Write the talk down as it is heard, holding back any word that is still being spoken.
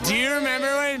Do you remember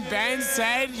when Ben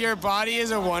said your body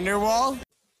is a wonder wall?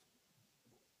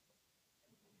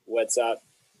 What's up?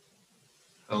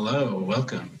 Hello,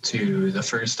 welcome to the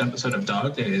first episode of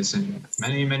Dog Days in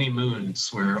many, many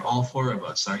moons where all four of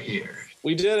us are here.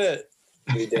 We did it.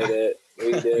 We did it.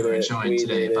 We did it. We're joined We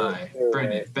today did by it.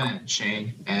 Brendan, Right. Ben,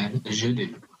 Shane, and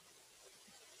Jadu.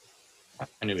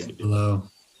 I knew we could do Hello.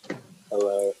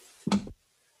 Hello.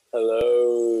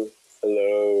 Hello.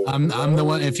 Hello. I'm the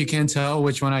one. If you can't tell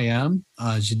which one I am,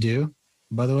 Jadu.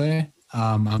 By the way,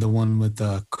 I'm the one with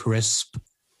the crispy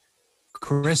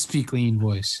clean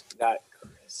voice, Not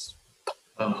Chris.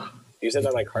 Oh, You said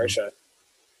that like Harsha.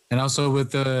 and also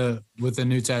with the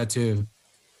new tattoo,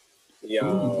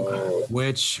 Yo.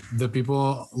 which the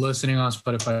people listening on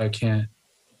Spotify can't.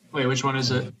 wait, which one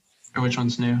is it? Or which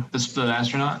one's new? This the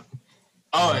astronaut?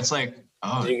 Oh, it's like,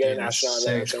 oh, Did you get an dude, that's astronaut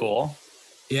there? sick. Cool.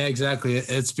 Yeah, exactly.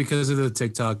 It's because of the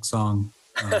TikTok song.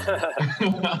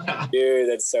 Dude,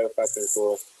 that's so fucking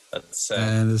cool. That's sick.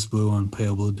 And this blue one,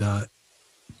 pale blue dot.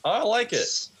 Oh, I like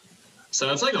it.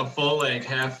 So it's like a full, like,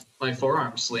 half, like,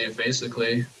 forearm sleeve,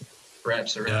 basically.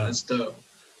 Wraps around. Yeah. It's dope.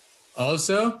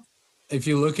 Also, if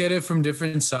you look at it from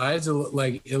different sides, it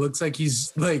looks like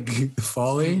he's like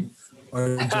falling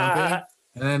or jumping,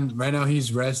 and then right now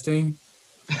he's resting,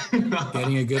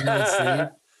 getting a good night's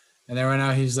sleep, and then right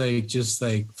now he's like just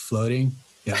like floating.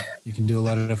 Yeah, you can do a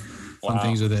lot of fun Wow.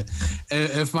 things with it.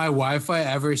 If my Wi-Fi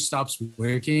ever stops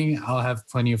working, I'll have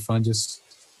plenty of fun just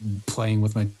playing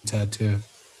with my tattoo.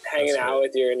 Hanging That's out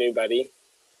with your new buddy.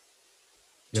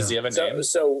 Does he have a name?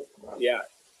 So yeah.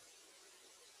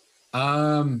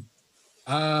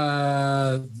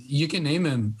 You can name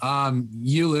him.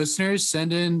 You listeners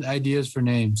send in ideas for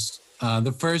names.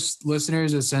 The first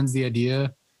listeners that sends the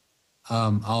idea,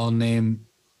 I'll name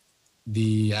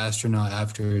the astronaut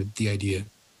after the idea.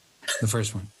 The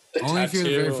first one. Only if you're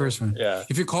the very first one. Yeah.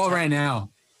 If you call right now.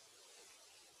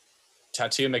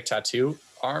 Tattoo McTattoo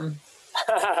arm.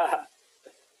 I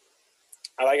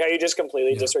like how you just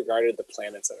completely Yeah. disregarded the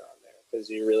planets that are on there because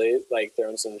you really like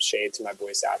throwing some shade to my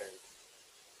boy Saturn.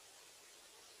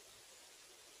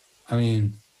 I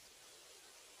mean,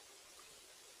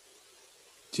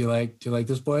 do you like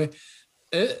this boy?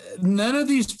 None of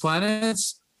these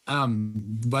planets.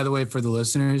 By the way, for the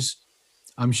listeners,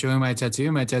 I'm showing my tattoo.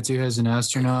 My tattoo has an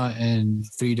astronaut and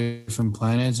 3 different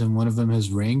planets, and one of them has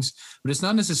rings. But it's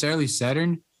not necessarily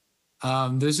Saturn.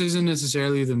 This isn't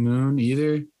necessarily the moon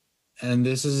either, and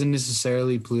this isn't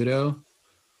necessarily Pluto.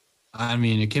 I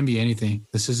mean, it can be anything.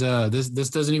 This is this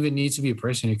doesn't even need to be a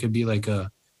person. It could be like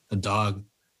a dog,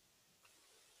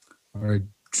 or a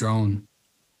drone,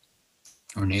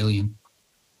 or an alien.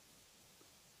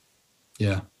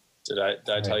 Yeah. Did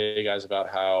I tell you guys about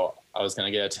how I was gonna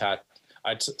get a tat?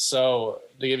 So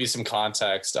to give you some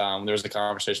context, there was a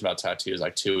conversation about tattoos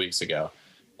like 2 weeks ago,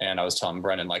 and I was telling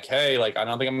Brendan like, hey, like I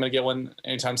don't think I'm gonna get one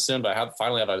anytime soon, but I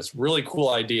finally have this really cool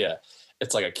idea.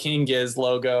 It's like a King Giz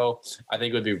logo. I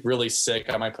think it would be really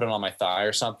sick. I might put it on my thigh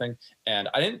or something. And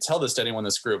I didn't tell this to anyone in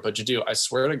this group, but you do. I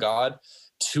swear to God,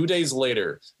 2 days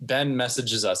later, Ben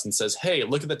messages us and says, hey,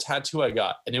 look at the tattoo I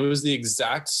got. And it was the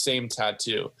exact same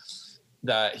tattoo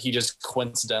that he just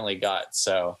coincidentally got.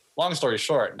 So long story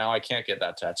short, now I can't get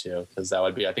that tattoo because that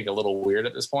would be, I think, a little weird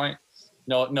at this point.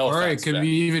 No Or offense, it could Ben. be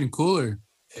even cooler.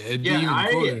 It'd be even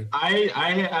cooler.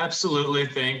 I absolutely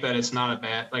think that it's not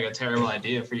a terrible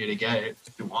idea for you to get it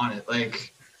if you want it.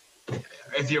 Like,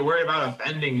 if you're worried about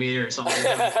offending me or something,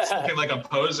 looking like a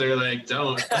poser, like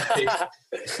don't. Like,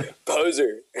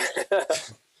 Poser.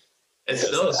 it's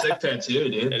still a sick tattoo,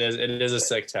 dude. It is a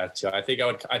sick tattoo. I think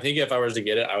if I was to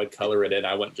get it, I would color it in.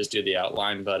 I wouldn't just do the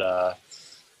outline, but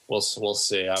we'll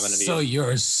see. I'm gonna be So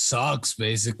yours sucks,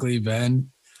 basically,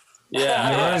 Ben.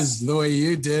 yeah. Yours, the way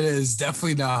you did it, is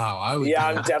definitely not how I would. Yeah, do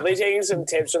I'm it. definitely taking some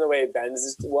tips from the way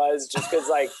Ben's was, just because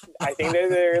like I think that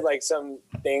there are like some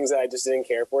things that I just didn't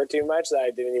care for too much that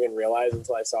I didn't even realize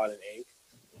until I saw it in ink.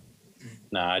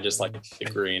 Nah, I just like the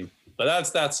green, but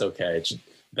that's okay.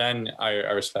 Ben, I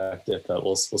respect it, but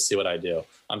we'll see what I do.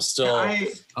 I'm still.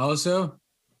 Also,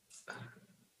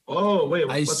 Oh wait,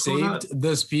 I what's going on? saved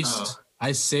this piece. Oh.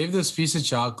 I saved this piece of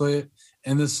chocolate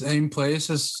in the same place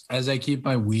as I keep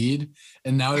my weed,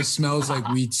 and now it smells like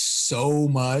weed so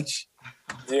much.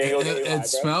 It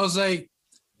smells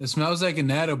like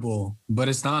an edible, but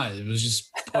it's not. It was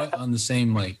just put on the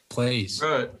same like place.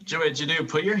 Bro, Jadu,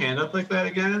 put your hand up like that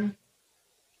again.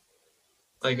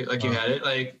 Like you had it.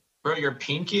 Like, bro, your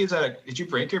pinky did you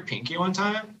break your pinky one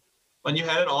time? When you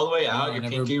had it all the way out, your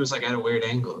pinky was like at a weird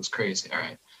angle. It's crazy. All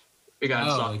right. We got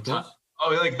it. Like this?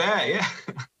 Oh, like that, yeah.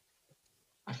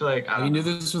 I feel like I can do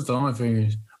this with all my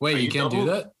fingers. Wait, you can't do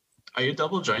that? Are you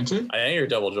double jointed? I think you're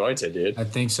double jointed, dude. I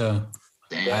think so.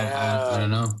 Damn. I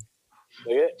don't know.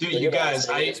 Dude, you guys,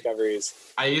 I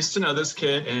used to know this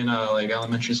kid in like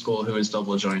elementary school who was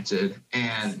double jointed,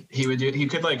 and he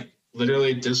could like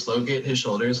literally dislocate his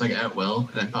shoulders like at will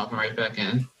and then pop them right back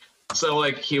in. So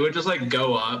like he would just like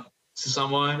go up to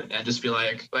someone and just be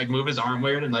like move his arm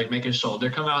weird and like make his shoulder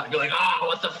come out and be like, oh,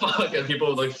 what the fuck? And people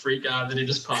would like freak out and then he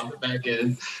just pop it back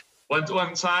in. One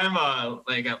time,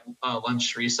 like at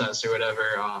lunch recess or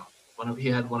whatever, he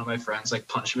had one of my friends like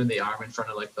punch him in the arm in front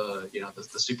of like the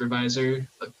supervisor,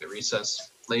 like the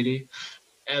recess lady,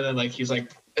 and then like he's like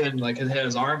and like he had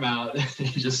his arm out and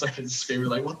he just like screaming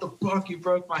like, what the fuck, you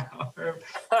broke my arm.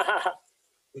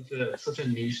 Such a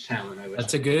niche talent.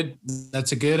 That's a good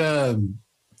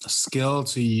skill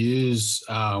to use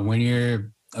when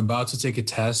you're about to take a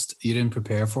test you didn't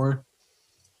prepare for.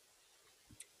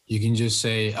 You can just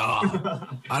say, oh,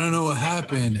 I don't know what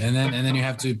happened, and then you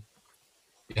have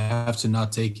to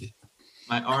not take it.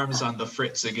 My arm's on the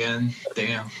fritz again.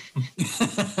 Damn.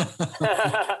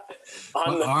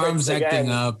 My arm's acting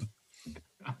up.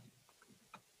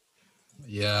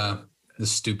 Yeah, the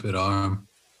stupid arm.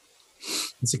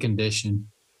 It's a condition.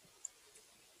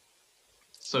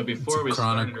 So before we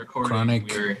started recording,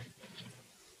 we were...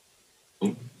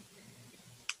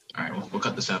 All right, we'll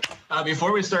cut this out.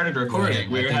 Before we started recording,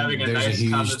 we were having a nice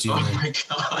conversation. Oh my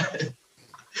god,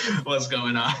 what's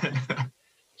going on?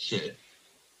 Shit.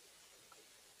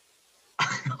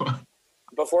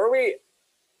 Before we,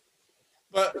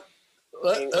 are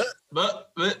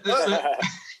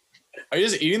you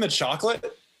just eating the chocolate?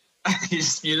 You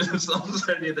just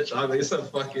started eating the chocolate. You're so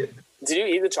fucking. Did you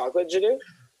eat the chocolate, Jadu?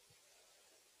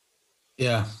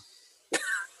 Yeah.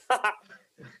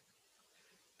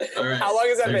 All right. How long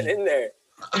has that been in there?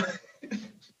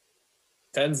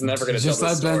 Ben's never gonna just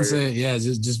tell let Ben say it. Yeah,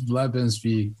 just let Ben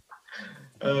speak.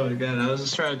 Oh my god, I was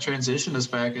just trying to transition us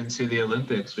back into the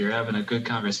Olympics. We were having a good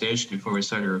conversation before we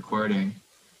started recording.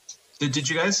 Did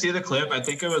you guys see the clip? I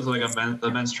think it was like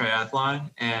the men's triathlon,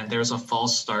 and there was a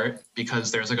false start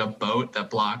because there was like a boat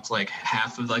that blocked like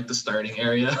half of like the starting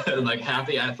area, and like half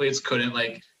the athletes couldn't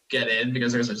like get in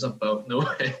because there's just a boat in the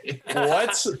way.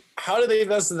 What? How did they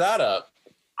mess that up?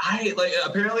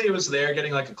 Apparently it was there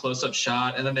getting like a close-up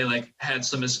shot, and then they like had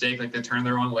some mistake, like they turned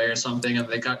the wrong way or something, and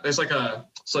there's like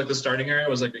the starting area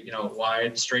was like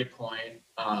wide straight point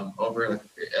over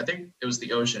I think it was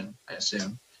the ocean, I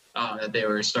assume, that they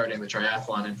were starting the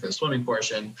triathlon in for the swimming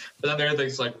portion. But then there are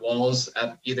these like walls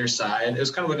at either side. It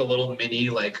was kind of like a little mini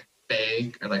like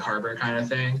bay or like harbor kind of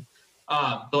thing.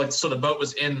 But like so the boat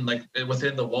was in like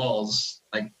within the walls,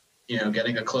 like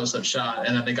getting a close-up shot,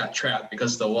 and then they got trapped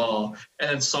because of the wall. And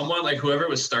then someone, like whoever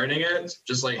was starting it,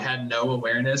 just like had no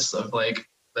awareness of like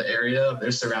the area of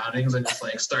their surroundings and just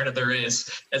like started the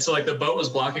race. And so like the boat was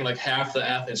blocking like half the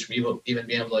athletes from even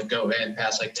being able to like go in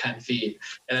past like 10 feet,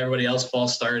 and everybody else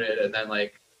false started and then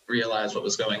like realized what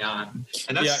was going on.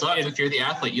 And that sucks if you're the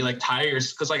athlete. You like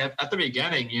tires because like at the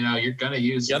beginning, you're gonna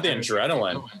use the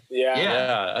adrenaline.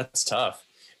 Yeah, that's tough.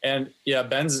 And yeah,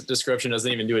 Ben's description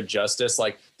doesn't even do it justice.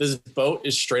 Like this boat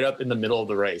is straight up in the middle of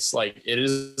the race. Like it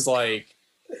is like,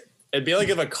 it'd be like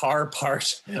if a car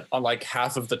parked on like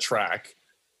half of the track.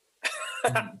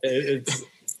 It's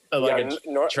like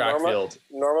a track field.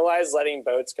 Normalize letting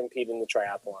boats compete in the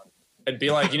triathlon. It'd be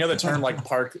like, the term like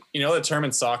park, the term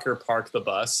in soccer, park the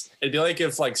bus. It'd be like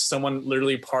if like someone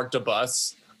literally parked a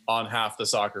bus on half the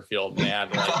soccer field, man.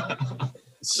 Like,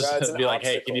 it'd be like,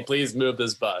 hey, can you please move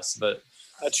this bus? But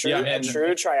a true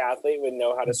triathlete would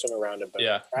know how to swim around a boat.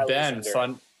 Yeah,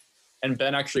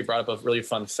 Ben actually brought up a really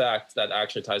fun fact that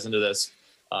actually ties into this.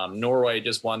 Norway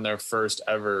just won their first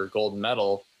ever gold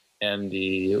medal in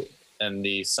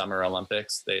the Summer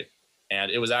Olympics. And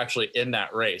it was actually in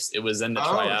that race. It was in the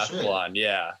triathlon. Shit.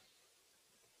 Yeah.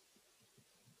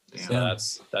 Damn.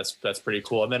 So that's pretty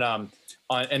cool. And then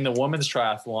in the women's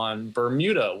triathlon,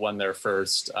 Bermuda won their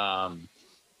first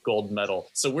gold medal.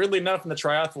 So weirdly enough, in the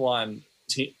triathlon,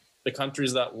 the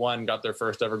countries that won got their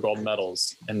first ever gold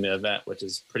medals in the event, which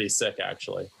is pretty sick,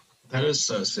 actually. That is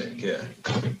so sick, yeah.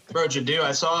 Bro, Jadu,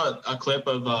 I saw a clip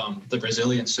of the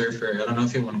Brazilian surfer. I don't know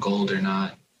if he won gold or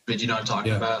not, but you know what I'm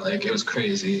talking about? Like, it was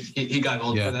crazy. He got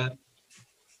gold for that.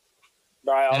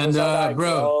 Bro, I also saw that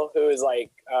girl who was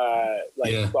like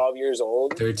 12 years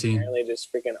old. 13. Apparently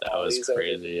just freaking that was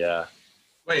crazy, yeah.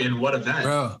 Wait, in what event?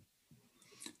 Bro,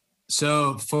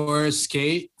 so for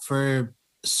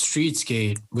street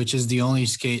skate, which is the only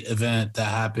skate event that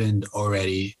happened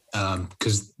already,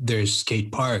 because there's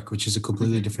skate park, which is a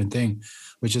completely different thing,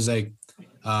 which is like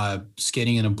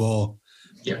skating in a bowl.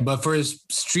 Yeah. But for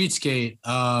street skate,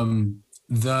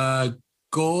 the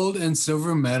gold and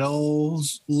silver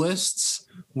medals lists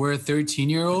were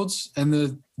 13-year-olds, and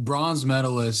the bronze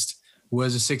medalist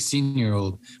was a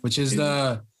 16-year-old, which is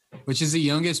the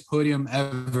youngest podium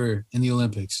ever in the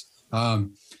Olympics.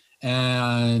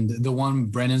 And the one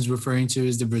Brennan's referring to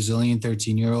is the Brazilian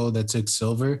 13-year-old that took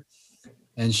silver.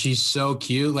 And she's so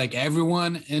cute. Like,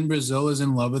 everyone in Brazil is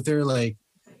in love with her. Like,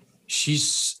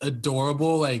 she's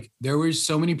adorable. Like, there were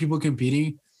so many people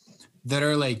competing that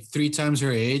are like 3 times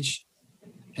her age.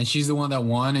 And she's the one that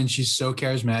won. And she's so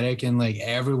charismatic. And like,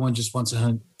 everyone just wants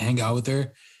to hang out with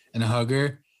her and hug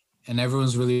her. And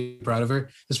everyone's really proud of her,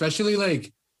 especially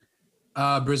like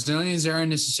Brazilians aren't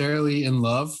necessarily in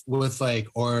love with like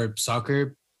our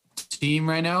soccer team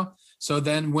right now. So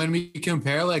then when we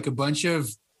compare like a bunch of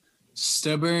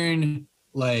stubborn,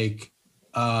 like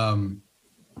kind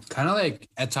of like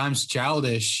at times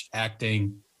childish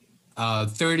acting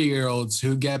 30-year-olds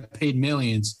who get paid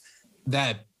millions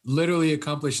that literally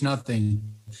accomplish nothing.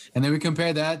 And then we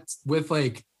compare that with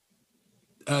like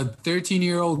a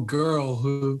 13-year-old girl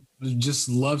who just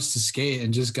loves to skate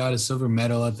and just got a silver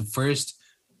medal at the first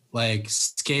like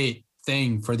skate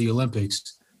thing for the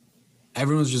Olympics.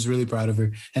 Everyone's just really proud of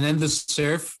her. And then the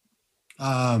surf,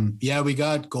 we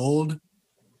got gold.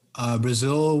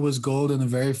 Brazil was gold in the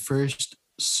very first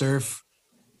surf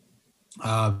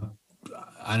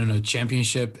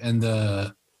championship in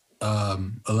the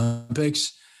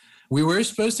Olympics. We were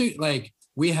supposed to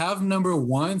we have number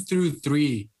 1 through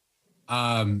 3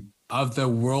 of the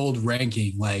world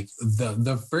ranking. Like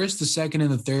the first, the second,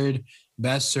 and the third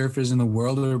best surfers in the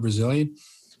world are Brazilian.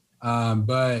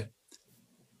 But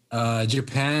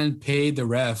Japan paid the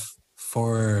ref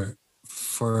for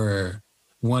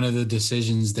one of the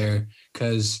decisions there,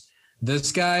 because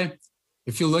this guy,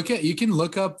 if you can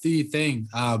look up the thing.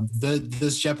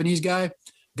 This Japanese guy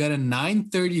got a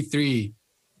 933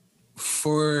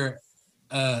 for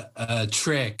a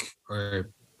trick,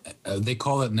 or they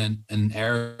call it an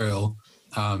aerial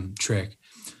trick,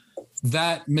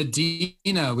 that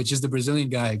Medina, which is the Brazilian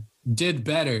guy, did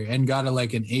better and got an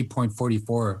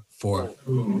 8.44 for,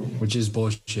 which is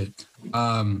bullshit.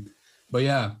 But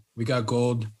yeah, we got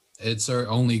gold. It's our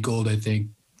only gold, I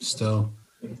think, still.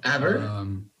 Ever?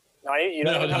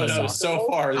 No. So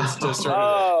far, it's just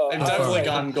I've definitely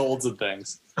gotten golds and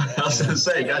things. I was gonna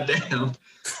say, goddamn.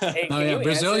 Hey,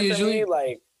 Brazil usually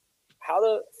how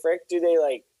the frick do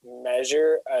they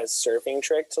measure a surfing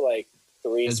trick to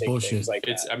 3 It's bullshit. things like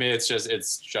It's that?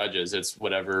 it's judges. It's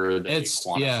whatever they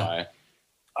quantify. Yeah.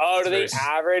 Oh, do they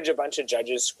average a bunch of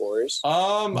judges' scores?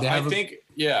 I think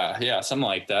something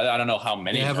like that. I don't know how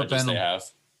many judges they have.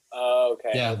 Oh,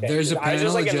 okay. Yeah, okay. there's a panel I was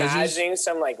just of judges. imagining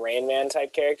some Rain Man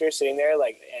type character sitting there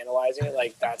analyzing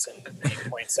it that's an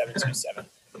 8.727.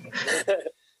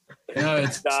 No,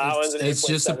 it's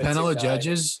just a panel of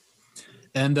judges,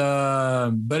 and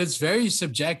but it's very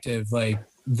subjective. Like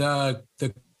the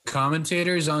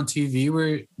commentators on TV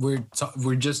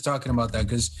we're just talking about that,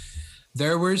 because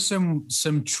there were some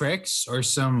tricks or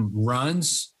some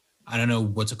runs, I don't know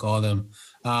what to call them,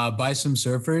 by some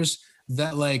surfers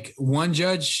that one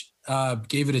judge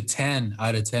gave it a 10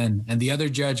 out of 10, and the other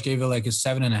judge gave it a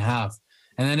 7.5,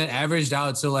 and then it averaged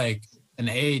out to an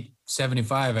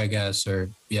 8.75, I guess, or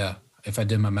yeah, if I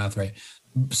did my math right.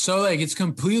 So it's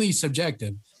completely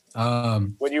subjective.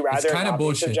 Would you rather kind of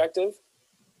bullshit. Be subjective?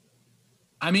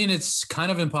 I mean, it's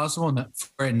kind of impossible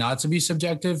for it not to be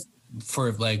subjective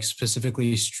for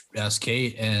specifically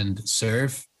skate and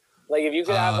surf. If you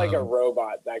could have a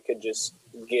robot that could just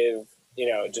give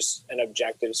just an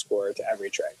objective score to every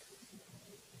trick.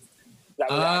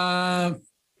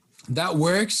 That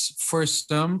works for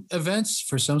some events,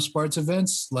 for some sports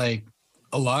events. A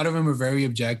lot of them are very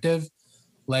objective,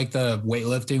 like the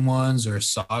weightlifting ones or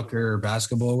soccer or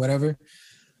basketball or whatever.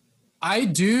 I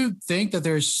do think that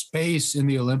there's space in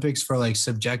the Olympics for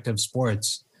subjective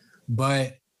sports,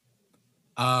 but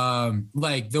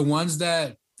the ones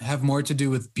that have more to do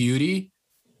with beauty,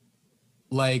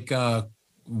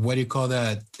 what do you call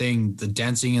that thing? The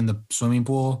dancing in the swimming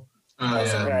pool.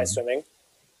 Synchronized swimming.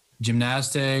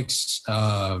 Gymnastics,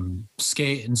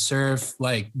 skate and surf,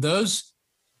 those.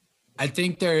 I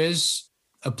think there is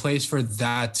a place for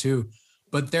that too,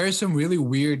 but there are some really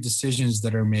weird decisions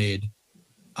that are made.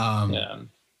 And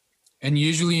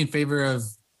usually in favor of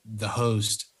the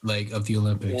host, of the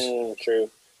Olympics.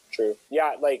 True.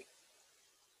 Yeah, it'd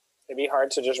be hard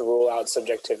to just rule out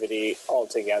subjectivity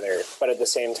altogether, but at the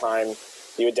same time,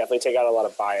 you would definitely take out a lot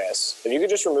of bias. If you could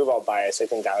just remove all bias, I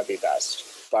think that would be best.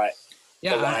 But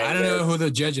yeah, I don't know who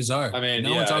the judges are. I mean,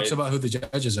 no one talks about who the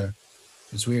judges are.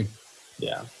 It's weird.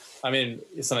 Yeah, I mean,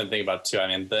 it's something to think about too. I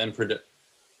mean,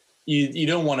 you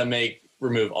don't want to make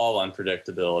remove all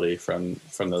unpredictability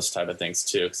from those type of things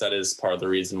too, because that is part of the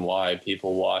reason why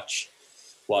people watch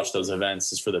those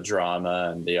events, is for the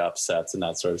drama and the upsets and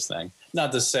that sort of thing.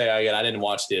 Not to say I didn't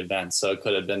watch the event, so it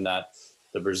could have been that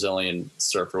the Brazilian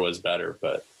surfer was better,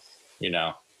 but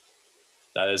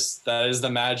that is the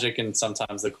magic and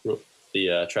sometimes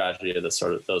the tragedy of those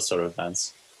sort of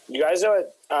events. You guys know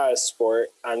what sport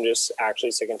I'm just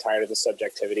actually sick and tired of the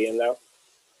subjectivity in, though?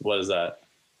 What is that?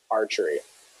 Archery.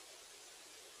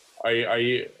 Are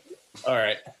you all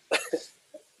right?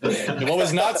 What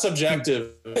was not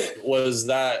subjective was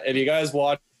that if you guys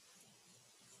watch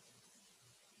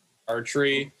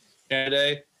archery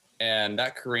today, and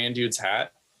that Korean dude's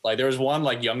hat, like there was one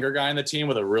like younger guy in the team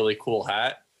with a really cool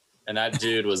hat, and that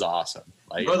dude was awesome.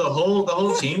 Like, bro, the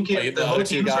whole team like, the whole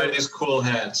team's wearing these cool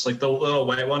hats, like the little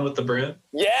white one with the brim.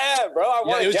 Yeah, bro, I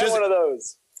want to get one of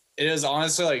those. It is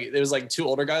honestly like it was like two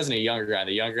older guys and a younger guy.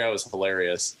 The younger guy was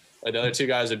hilarious. Like the other two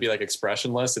guys would be like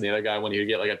expressionless, and the other guy, when he would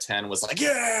get like a 10, was like,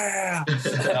 yeah.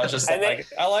 And I was just like,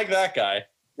 I like that guy.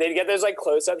 They'd get those like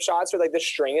close-up shots where like the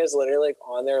string is literally like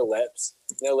on their lips.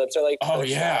 Their lips are like, oh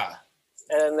yeah,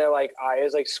 and then their like eye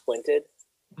is like squinted,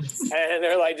 and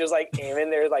they're like just like aiming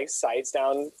their like sights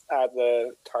down at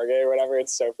the target or whatever.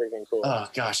 It's so freaking cool. Oh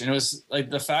gosh, and it was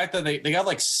like the fact that they got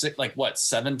like 7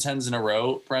 10s in a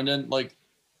row, Brendan. Like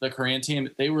the Korean team,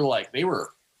 they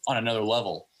were on another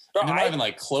level. Bro, they're not even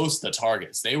like close to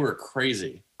targets. They were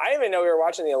crazy. I didn't even know we were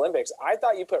watching the Olympics. I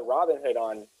thought you put Robin Hood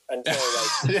on until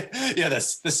like yeah,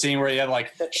 that's the scene where you had to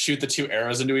like shoot the two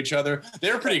arrows into each other. They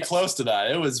were pretty close to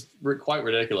that. It was quite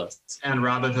ridiculous. And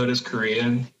Robin Hood is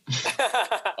Korean.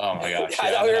 Oh my gosh!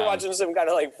 I thought we were watching some kind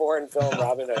of like foreign film,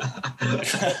 Robin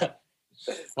Hood.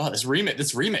 Wow, this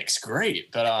remix, great.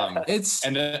 But it's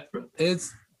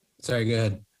sorry, go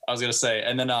ahead. I was gonna say,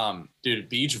 and then dude,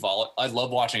 beach volley. I love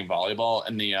watching volleyball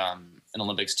in the in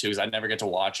Olympics too, because I never get to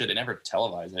watch it. They never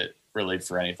televise it really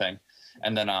for anything.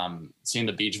 And then seeing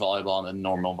the beach volleyball and the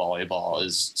normal volleyball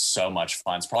is so much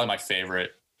fun. It's probably my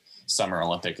favorite summer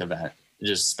Olympic event.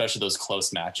 Just especially those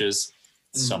close matches.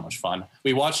 It's so much fun.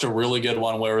 We watched a really good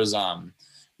one where it was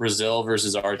Brazil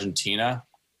versus Argentina.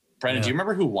 Brandon, do you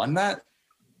remember who won that?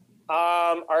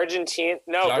 Argentina.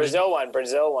 No, Brazil won.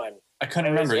 Brazil won. I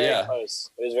couldn't remember. Yeah, close.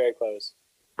 It was very close.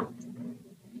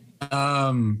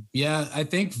 Yeah, I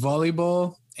think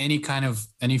volleyball,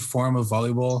 any form of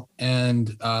volleyball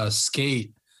and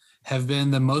skate have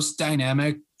been the most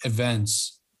dynamic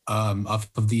events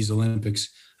of these Olympics.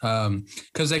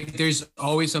 Because like there's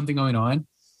always something going on.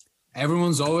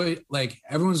 Everyone's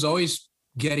always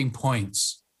getting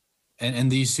points in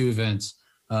these two events,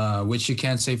 which you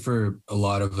can't say for a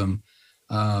lot of them.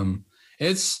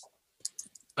 It's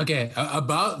okay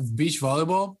about beach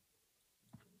volleyball.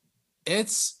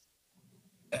 It's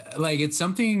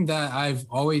something that I've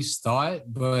always thought,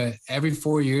 but every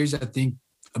 4 years I think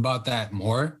about that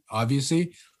more.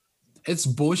 Obviously, it's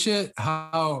bullshit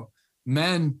how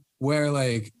men wear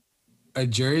like a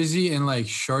jersey and like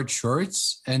short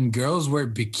shorts and girls wear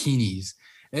bikinis.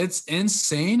 It's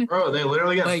insane. Bro, they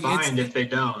literally get fined if they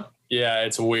don't. Yeah,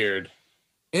 it's weird.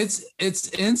 It's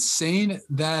insane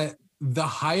that the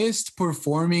highest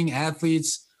performing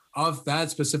athletes of that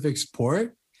specific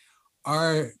sport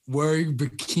are wearing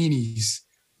bikinis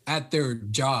at their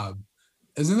job.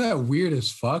 Isn't that weird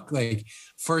as fuck? Like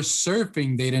for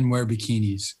surfing, they didn't wear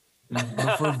bikinis.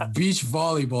 But for beach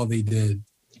volleyball, they did.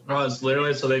 Bro, it's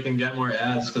literally so they can get more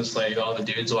ads because like all the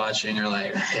dudes watching are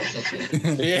like,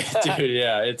 yeah, dude,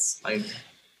 yeah, it's like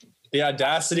the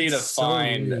audacity to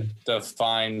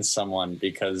find someone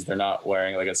because they're not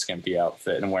wearing like a skimpy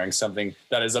outfit and wearing something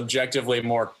that is objectively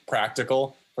more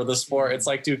practical for the sport. It's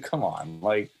like, dude, come on,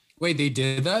 like. Wait, they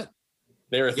did that?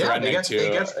 They were threatening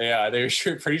yeah, they were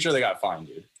pretty sure they got fined,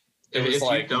 dude. If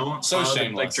like, you don't so follow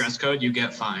shameless. The, like dress code, you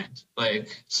get fined,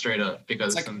 like straight up,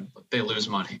 because they lose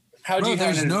money.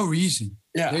 There's no reason.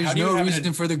 Yeah, there's no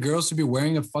reason for the girls to be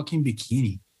wearing a fucking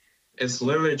bikini. It's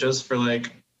literally just for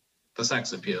like the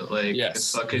sex appeal. Like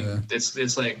it's fucking,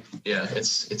 it's like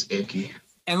it's icky.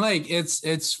 And like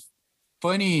it's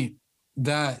funny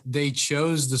that they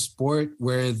chose the sport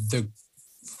where the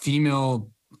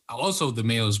female. Also the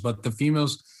males, but the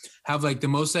females have like the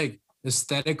most like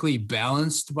aesthetically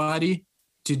balanced body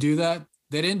to do that.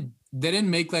 They didn't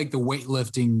make like the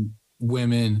weightlifting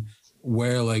women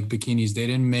wear like bikinis. They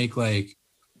didn't make like,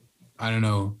 I don't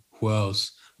know who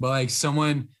else, but like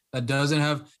someone that doesn't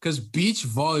have, because beach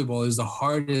volleyball is the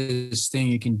hardest thing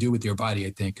you can do with your body,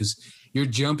 I think, because you're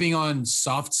jumping on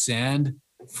soft sand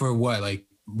for what, like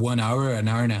 1 hour, an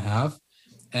hour and a half.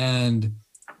 And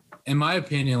in my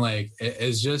opinion, like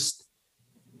it's just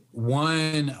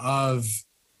one of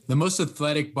the most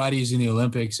athletic bodies in the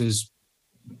Olympics is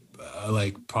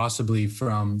like possibly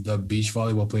from the beach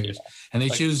volleyball players, and they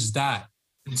choose that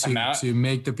to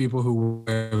make the people who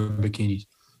wear bikinis.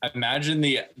 Imagine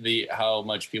the how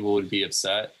much people would be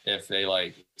upset if they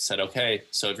like said, okay,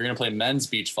 so if you're gonna play men's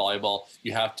beach volleyball,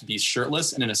 you have to be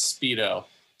shirtless and in a Speedo.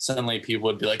 Suddenly people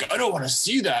would be like, I don't want to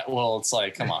see that. Well, it's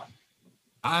like, come on.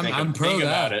 I'm pro that.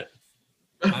 About it.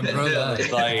 I'm pro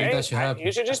that. Like, that should happen.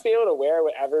 You should just be able to wear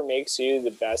whatever makes you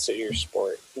the best at your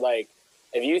sport. Like,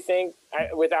 if you think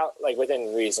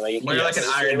within reason, like you can wear like an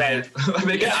Iron Man,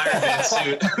 make an Iron Man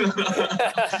suit.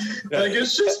 Like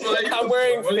it's just like I'm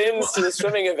wearing fins to the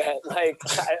swimming event. Like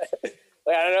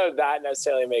I don't know if that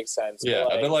necessarily makes sense. Yeah,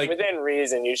 but like within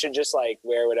reason, you should just like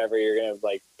wear whatever you're gonna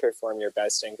like perform your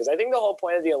best in. Because I think the whole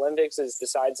point of the Olympics is,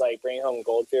 besides like bringing home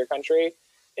gold for your country,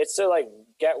 it's to like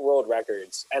get world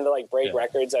records and to like break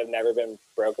records that have never been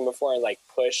broken before, and like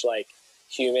push like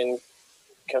human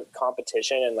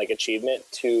competition and like achievement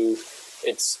to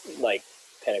its like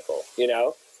pinnacle, you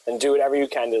know, and do whatever you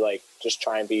can to like just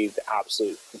try and be the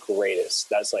absolute greatest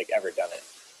that's like ever done it.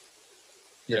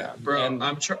 Yeah, bro. And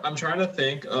I'm trying to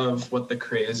think of what the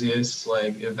craziest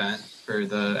like event for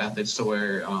the athletes to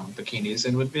wear bikinis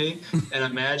in would be. And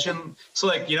imagine, so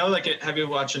like, you know, like have you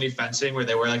watched any fencing where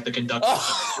they wear like the conductor?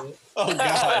 Oh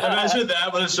god! Imagine that,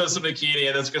 but it's just a bikini,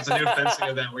 and it's a new fencing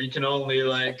event where you can only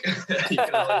like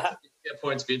get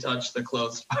points if you touch the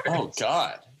clothes part. Oh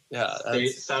god! Yeah,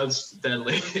 it sounds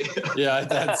deadly. Yeah,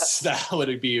 that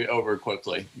would be over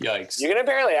quickly. Yikes! You can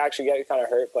apparently actually get kind of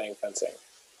hurt playing fencing.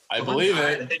 I believe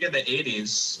it. I think in the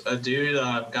 80s, a dude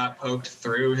got poked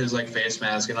through his like face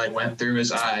mask and like went through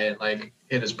his eye and like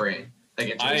hit his brain. Like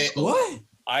into his skull. What?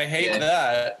 I hate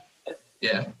that.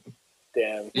 Yeah.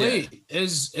 Damn. Yeah. Wait,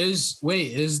 is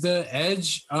the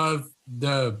edge of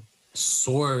the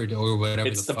sword or whatever?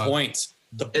 It's the point.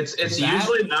 It's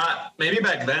usually not. Maybe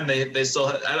back then they still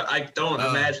had, I don't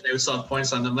imagine they would still have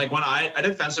points on them. Like when I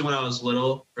did fencing when I was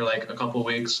little for like a couple of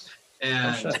weeks,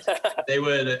 and it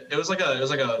was like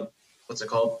a what's it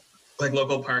called, like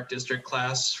local park district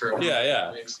class for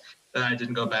weeks. Then I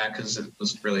didn't go back because it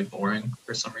was really boring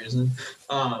for some reason.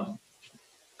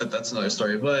 But that's another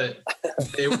story. But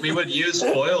we would use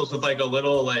foils with like a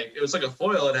little, like, it was like a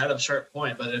foil. It had a sharp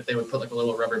point, but if they would put like a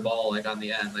little rubber ball like on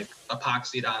the end, like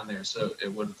epoxied on there so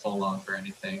it wouldn't fall off or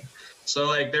anything. So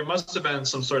like there must have been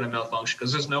some sort of malfunction,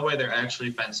 because there's no way they're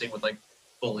actually fencing with like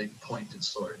fully pointed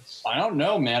swords. I don't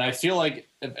know, man. I feel like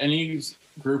if any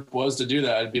group was to do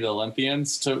that, it'd be the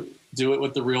Olympians to do it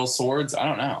with the real swords. I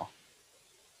don't know.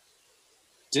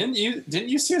 Didn't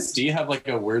UCSD have like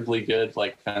a weirdly good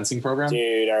like fencing program?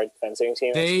 Dude, our fencing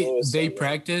team. They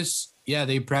practice. Yeah,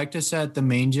 they practice at the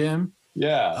main gym.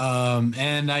 Yeah.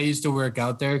 And I used to work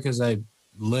out there because I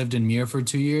lived in Muir for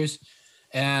 2 years.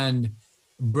 And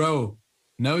bro,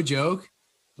 no joke,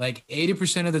 like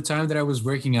 80% of the time that I was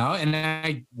working out, and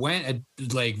I went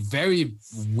at like very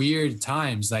weird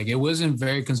times. Like it wasn't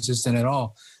very consistent at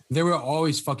all. They were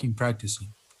always fucking practicing.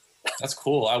 That's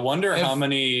cool. I wonder how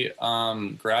many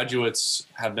graduates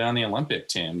have been on the Olympic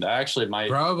team. That actually might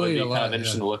be kind of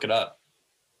interesting to look it up.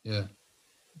 Yeah.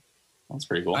 That's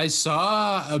pretty cool. I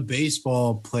saw a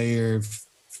baseball player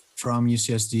from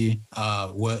UCSD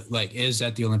is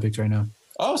at the Olympics right now.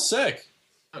 Oh, sick.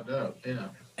 Oh, no. Yeah.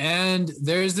 And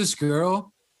there's this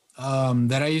girl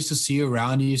that I used to see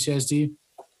around UCSD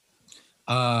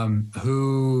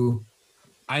who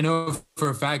I know for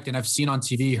a fact, and I've seen on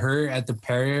TV, her at the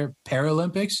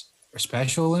Paralympics or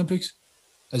Special Olympics.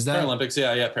 Is that Paralympics?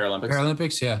 Yeah, Paralympics.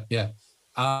 Paralympics,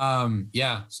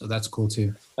 yeah. So that's cool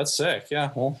too. That's sick.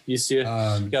 Yeah. Well, you see, you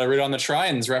got to read on the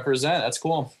Trions represent. That's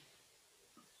cool.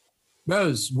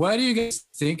 Bros, what do you guys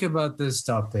think about this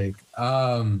topic?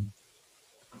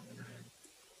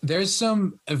 There's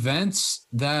some events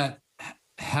that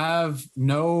have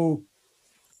no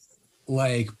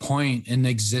like point in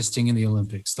existing in the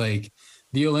Olympics. Like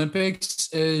the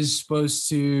Olympics is supposed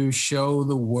to show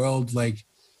the world like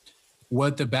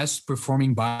what the best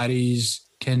performing bodies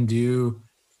can do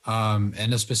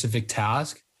in a specific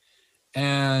task.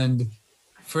 And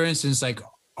for instance, like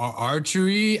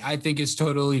archery, I think is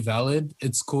totally valid.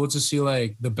 It's cool to see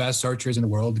like the best archers in the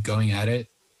world going at it.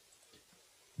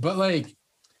 But like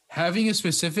having a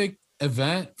specific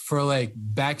event for like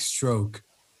backstroke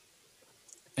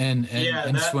and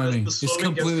swimming the swimming is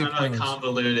completely gets kind of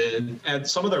convoluted, and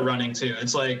some of the running too.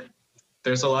 It's like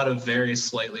there's a lot of very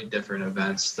slightly different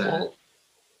events that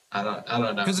I don't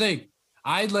know. Because like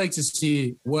I'd like to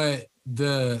see what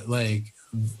the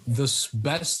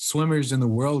best swimmers in the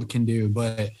world can do,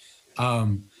 but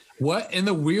what in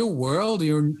the real world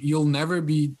you'll never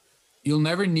need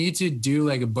to do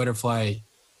like a butterfly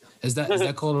Is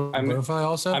that called a butterfly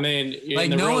also? I mean, like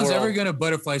no one's ever going to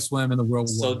butterfly swim in the real world.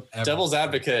 So devil's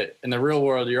advocate, in the real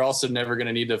world, you're also never going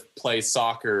to need to play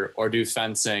soccer or do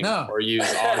fencing or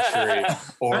use archery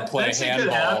or play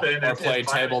handball or play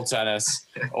table tennis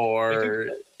or,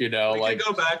 we could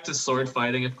go back to sword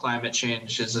fighting if climate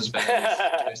change is as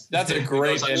bad. That's a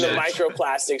great image. The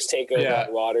microplastics take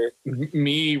over water.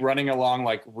 Me running along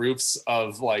like roofs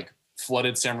of like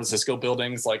flooded San Francisco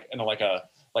buildings, like in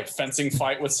like fencing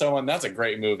fight with someone. That's a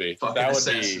great movie. That would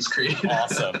be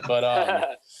awesome. But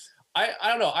I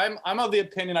don't know. I'm of the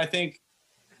opinion. I think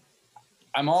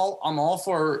I'm all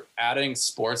for adding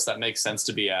sports that make sense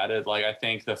to be added. Like I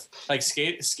think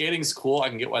skating's cool. I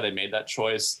can get why they made that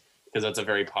choice because that's a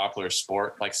very popular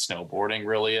sport. Like snowboarding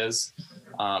really is.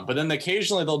 But then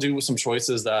occasionally they'll do some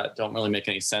choices that don't really make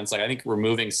any sense. Like I think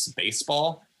removing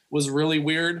baseball was really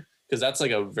weird because that's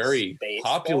like a very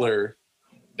popular.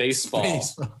 Baseball.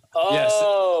 Oh, yes.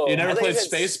 You never played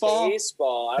Spaceball?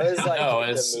 Baseball. I was like,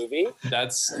 the movie.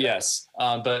 That's yes.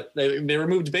 But they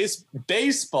removed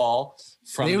baseball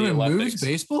from the Olympics. They removed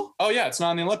baseball? Oh yeah, it's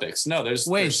not in the Olympics. No, there's.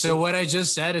 So what I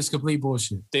just said is complete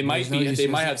bullshit. They might have. There's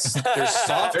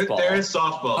softball. There is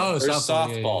softball. Oh, there's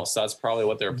softball. Yeah. So that's probably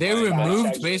what they're. They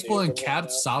removed baseball and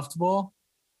kept softball.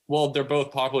 Well, they're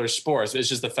both popular sports. It's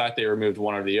just the fact they removed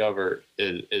one or the other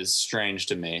is strange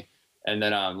to me. And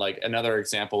then like another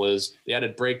example is they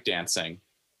added breakdancing.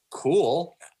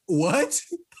 Cool. What?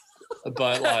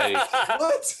 But like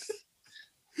what?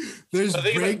 There's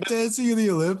breakdancing in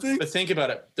the Olympics? But think about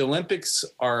it. The Olympics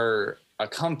are a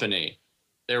company.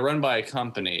 They're run by a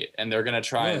company and they're gonna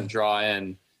try and draw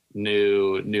in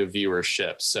new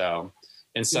viewership. So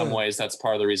in some ways that's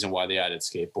part of the reason why they added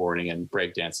skateboarding and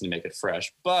breakdancing to make it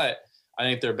fresh. But I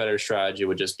think their better strategy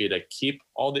would just be to keep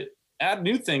add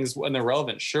new things when they're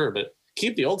relevant, sure, but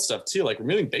keep the old stuff too. Like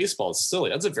removing baseball is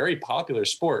silly. That's a very popular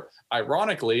sport.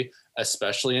 Ironically,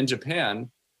 especially in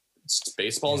Japan,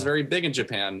 baseball is very big in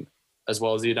Japan as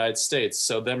well as the United States.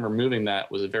 So them removing that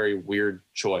was a very weird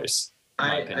choice.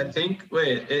 I think,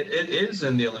 it is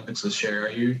in the Olympics this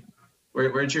year.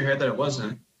 Where did you hear that it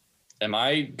wasn't? Am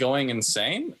I going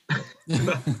insane?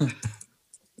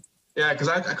 Yeah, because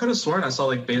I could have sworn I saw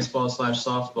like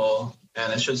baseball/softball.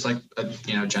 And it's just like a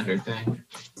gender thing.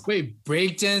 Wait,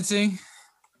 breakdancing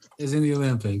is in the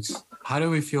Olympics. How do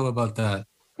we feel about that?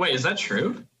 Wait, is that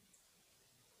true?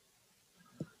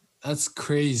 That's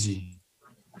crazy.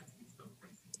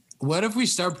 What if we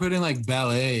start putting like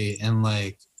ballet and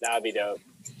like that would be dope.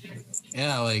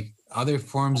 Yeah, like other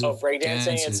forms of breakdancing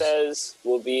dances. It says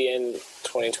will be in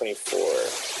 2024.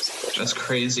 That's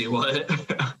crazy. What?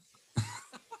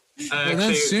 And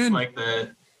then soon like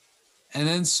that. And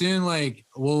then soon, like,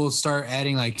 we'll start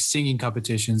adding, like, singing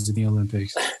competitions to the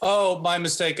Olympics. Oh, my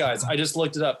mistake, guys. I just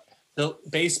looked it up. The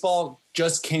baseball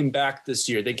just came back this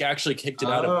year. They actually kicked it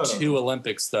out of 2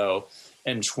 Olympics, though,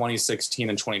 in 2016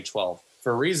 and 2012.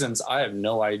 For reasons I have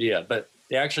no idea. But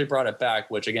they actually brought it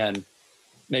back, which, again,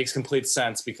 makes complete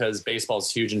sense because baseball is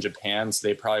huge in Japan, so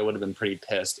they probably would have been pretty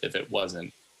pissed if it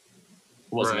wasn't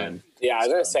in. Yeah, I was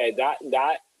going to say,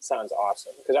 that sounds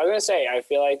awesome. Because I was going to say, I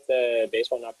feel like the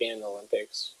baseball not being in the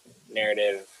Olympics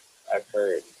narrative I've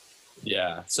heard.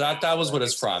 Yeah, so that was what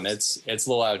it's from. It's a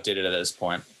little outdated at this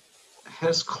point.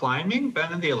 Has climbing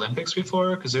been in the Olympics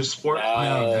before? Because there's sport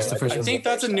climbing. I think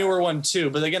that's a newer one too.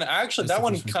 But again, actually, that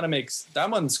one kind of makes that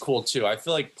one's cool too. I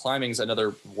feel like climbing's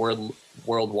another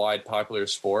worldwide popular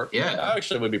sport. Yeah, that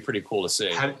actually would be pretty cool to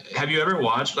see. Have you ever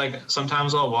watched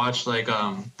sometimes I'll watch like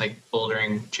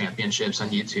bouldering championships on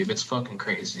YouTube. It's fucking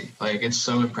crazy. Like it's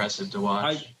so impressive to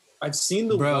watch. I've seen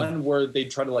the one where they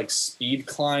try to like speed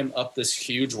climb up this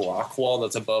huge rock wall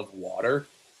that's above water,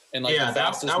 and like the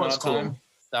fastest amount of time. Cool.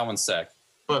 That one's sick.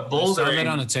 But bouldering, I saw that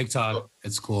on a TikTok.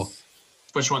 It's cool.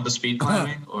 Which one? The speed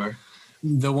climbing or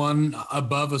the one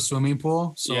above a swimming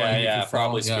pool? So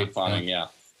probably speed climbing. Yeah.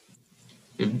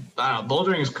 I don't know.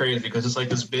 Bouldering is crazy because it's like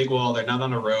this big wall. They're not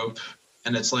on a rope,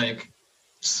 and it's like,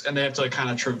 and they have to like kind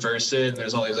of traverse it. And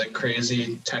there's all these like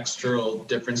crazy textural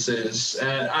differences,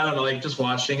 and I don't know. Like just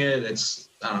watching it, it's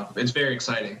very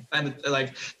exciting. And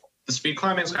like the speed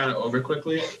climbing is kind of over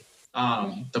quickly.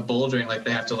 The bouldering, like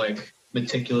they have to like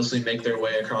meticulously make their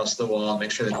way across the wall,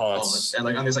 make sure they don't fall, and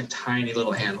like on these like tiny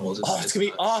little handholds. It's gonna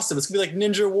be awesome. It's gonna be like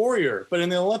Ninja Warrior, but in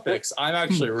the Olympics. I'm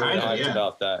actually really hyped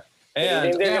about that.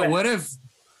 And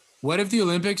what if the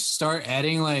Olympics start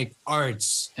adding like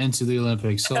arts into the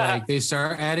Olympics? So like they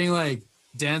start adding like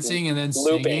dancing and then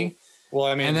singing. Well,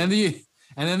 I mean, and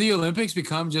then the Olympics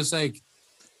become just like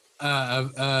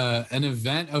an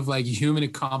event of like human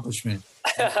accomplishment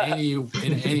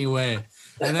in any way,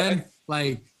 and then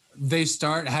like they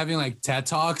start having like TED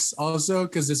Talks also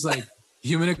because it's like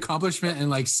human accomplishment and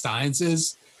like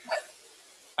sciences.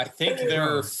 I think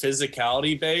they're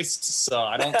physicality based, so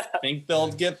I don't think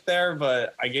they'll get there,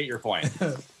 but I get your point.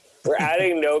 We're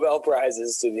adding Nobel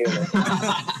Prizes to the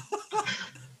Olympics.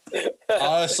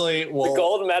 Honestly, well, the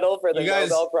gold medal for the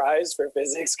Nobel Prize for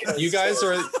physics. You guys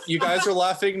are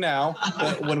laughing now,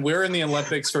 but when we're in the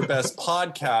Olympics for best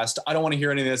podcast, I don't want to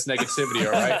hear any of this negativity.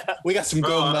 All right, we got some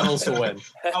gold medals to win.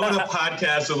 I want a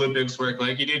podcast Olympics work.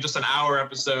 Like you do just an hour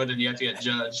episode and you have to get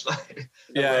judged.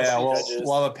 Yeah.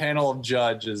 We'll have a panel of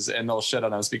judges and they'll shit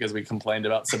on us because we complained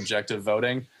about subjective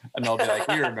voting, and they'll be like,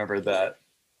 "We remember that."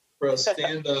 Bro,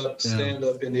 stand up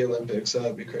in the Olympics. That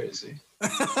would be crazy.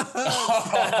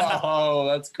 Oh,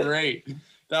 that's great.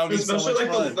 That would be especially so much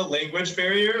like fun. the language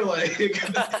barrier. Like who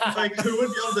would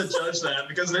be able to judge that?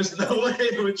 Because there's no way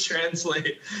it would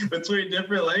translate between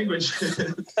different languages.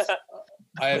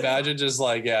 I imagine just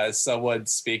like someone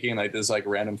speaking like this like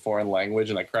random foreign language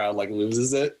and the crowd like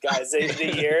loses it. Guys,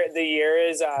 the year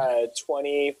is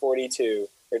 2042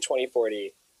 or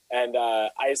 2040. And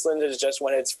Iceland has just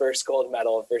won its first gold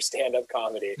medal for stand-up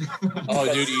comedy. Oh,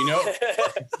 dude,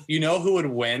 you know who would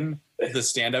win the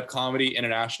stand-up comedy,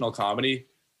 international comedy?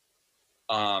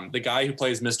 The guy who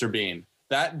plays Mr. Bean.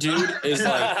 That dude is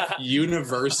like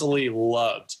universally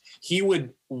loved. He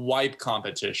would wipe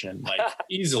competition like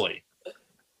easily.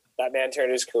 That man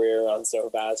turned his career around so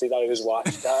fast. He thought he was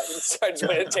washed out and starts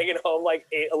taking home like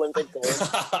 8 Olympic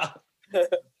golds.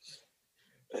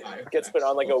 Gets put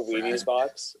on like a Wheaties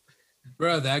box.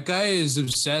 Bro, that guy is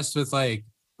obsessed with like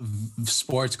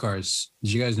sports cars.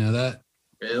 Did you guys know that?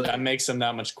 Really? That makes him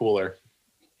that much cooler.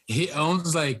 He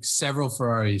owns like several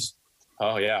Ferraris.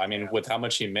 Oh yeah, I mean, with how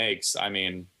much he makes, I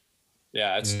mean,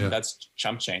 that's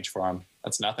chump change for him.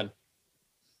 That's nothing.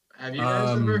 Have you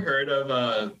guys ever heard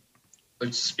of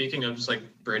like speaking of just like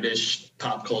British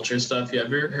pop culture stuff? You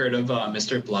ever heard of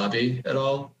Mr. Blobby at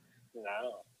all?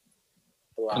 No.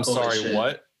 I'm sorry, shit.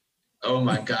 what? Oh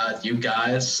my god, you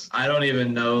guys! I don't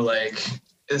even know. Like,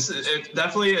 it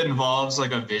definitely involves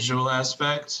like a visual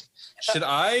aspect. Should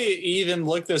I even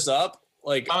look this up?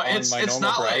 Like on my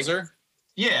normal browser? Like,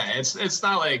 yeah, it's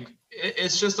not like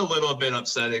it's just a little bit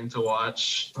upsetting to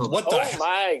watch. What Oh the?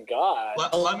 my god!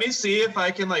 Let me see if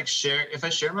I can like share. If I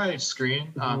share my screen,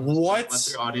 what?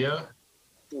 through audio?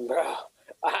 Bro,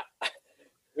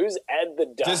 who's Ed the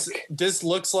Duck? This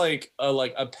looks like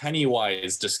a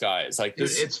Pennywise disguise. Like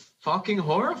this. Dude, it's fucking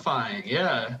horrifying.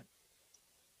 Yeah.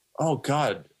 Oh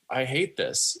god, I hate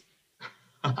this.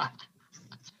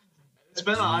 It's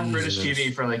been on British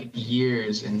TV for like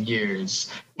years and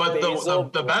years. But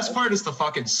the best part is the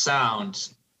fucking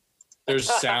sound. There's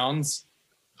sounds.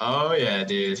 Oh yeah,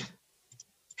 dude.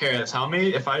 Here, tell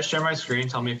me if I share my screen.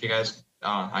 Tell me if you guys.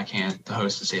 Oh, I can't. The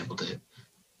host disabled it.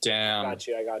 Damn. I got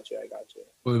you.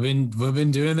 We've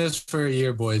been doing this for a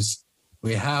year, boys.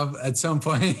 We have at some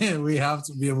point we have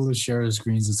to be able to share our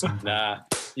screens at some point. Nah,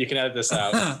 you can edit this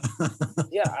out.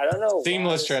 Yeah, I don't know.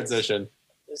 Seamless transition.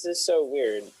 This is so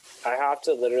weird. I have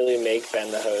to literally make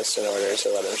Ben the host in order to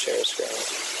let him share his screen.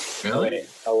 Really? Wait,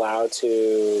 allow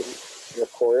to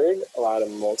record, allow to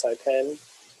multi-pen.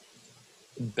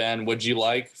 Ben, would you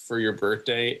like for your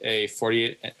birthday a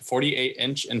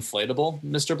 48-inch inflatable,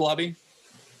 Mr. Blobby?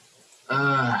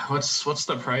 What's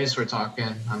the price we're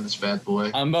talking on this bad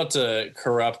boy? I'm about to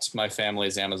corrupt my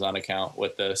family's Amazon account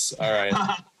with this. All right.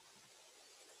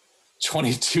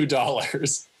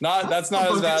 $22. That's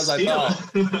not as bad as I thought.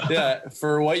 Yeah,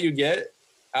 for what you get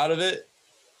out of it.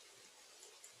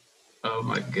 Oh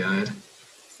my god.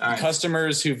 All right.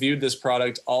 Customers who viewed this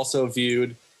product also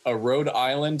viewed a Rhode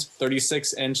Island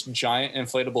 36-inch giant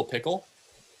inflatable pickle.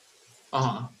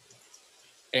 Uh-huh.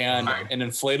 And an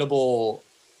inflatable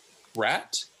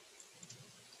rat.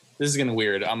 This is getting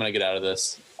weird. I'm gonna get out of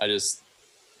this.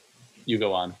 You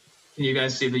go on. Can you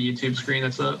guys see the YouTube screen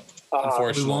that's up?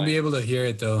 Unfortunately, we won't be able to hear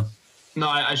it though. No,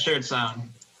 I shared sound.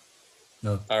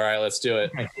 No. All right, let's do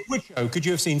it. Which show could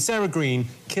you have seen Sarah Green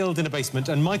killed in a basement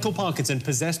and Michael Parkinson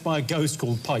possessed by a ghost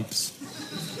called Pipes?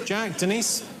 Jack,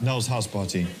 Denise? Noel's house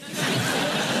party. You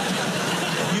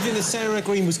think that Sarah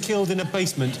Green was killed in a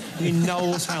basement in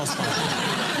Noel's house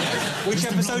party? Which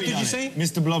episode did you see?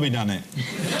 Mr. Blobby done it.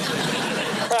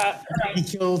 He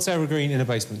killed Sarah Green in a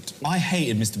basement. I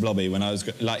hated Mr. Blobby when I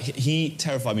was like he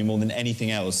terrified me more than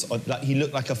anything else. Like he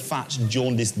looked like a fat,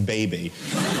 jaundiced baby.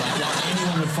 Like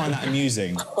anyone would find that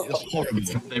amusing. It was horrible.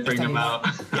 They bring them out.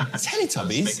 Yeah,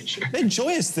 Teletubbies. They're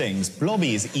joyous things.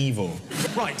 Blobby is evil.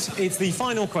 Right, it's the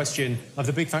final question of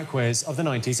the Big Fat Quiz of the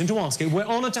 90s, and to ask it, we're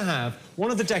honoured to have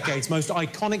one of the decade's most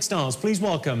iconic stars. Please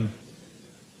welcome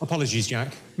Apologies,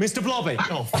 Jack. Mr. Blobby.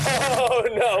 Oh, Oh,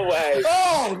 no way.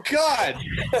 Oh God!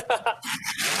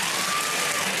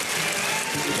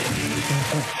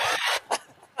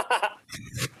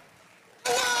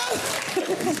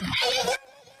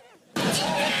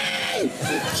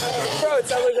 Bro, it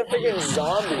sounds like the freaking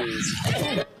zombies.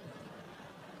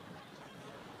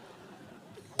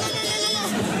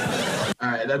 All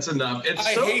right, that's enough. It's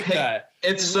I hate that.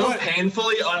 It's so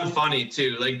painfully unfunny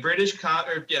too. Like British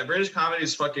comedy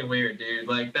is fucking weird, dude.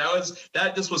 Like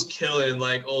that just was killing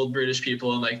like old British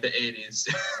people in like the 80s.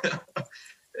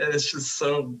 It's just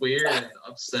so weird and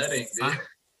upsetting, dude.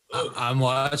 I'm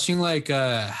watching like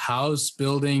a house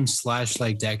building /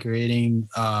 like decorating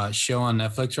show on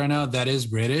Netflix right now that is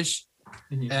British.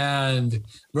 Mm-hmm. And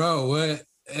bro,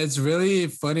 it's really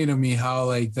funny to me how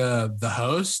like the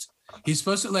host, he's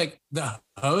supposed to like the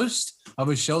host of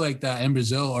a show like that in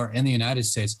Brazil or in the United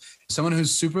States, someone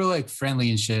who's super like friendly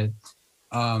and shit.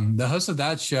 The host of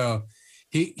that show,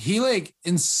 he like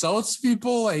insults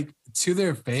people like to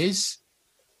their face.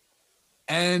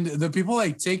 And the people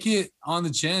like take it on the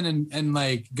chin and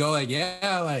like go like,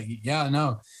 yeah,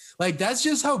 no. Like that's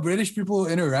just how British people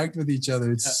interact with each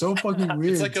other. It's so fucking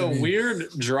weird. It's like a weird,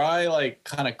 dry, like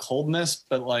kind of coldness,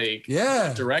 but like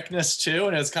directness too.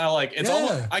 And it's kind of like, it's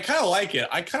almost, I kind of like it.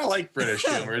 I kind of like British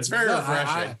humor. It's very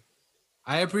refreshing.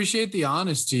 I appreciate the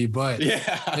honesty, but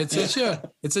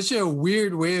it's such a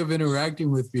weird way of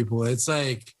interacting with people. It's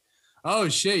like, oh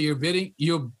shit, you're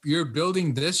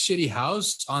building this shitty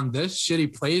house on this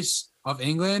shitty place of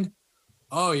England?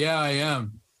 Oh yeah, I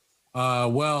am.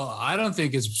 Well, I don't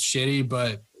think it's shitty,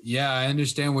 but yeah, I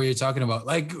understand what you're talking about.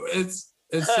 Like it's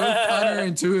so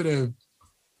counterintuitive.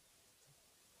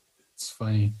 It's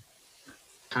funny.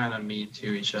 Kind of mean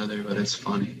to each other, but it's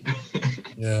funny.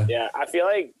 Yeah, I feel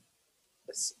like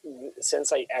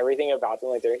since like everything about them,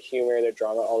 like their humor, their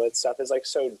drama, all that stuff is like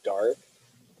so dark.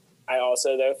 I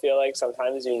also though feel like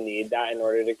sometimes you need that in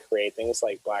order to create things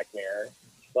like Black Mirror.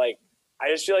 Like I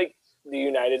just feel like the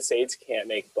United States can't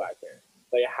make Black Mirror.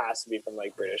 Like it has to be from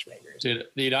like British makers. Dude,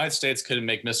 the United States couldn't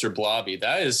make Mr. Blobby.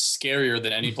 That is scarier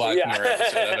than any Black Mirror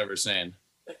episode I've ever seen.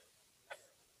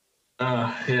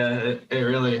 It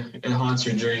really haunts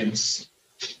your dreams.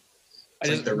 It's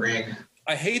like The Ring.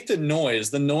 I hate the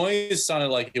noise. The noise sounded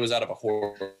like it was out of a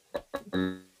horror.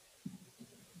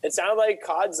 It sounded like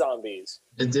COD zombies.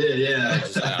 It did, yeah.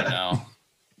 I don't know.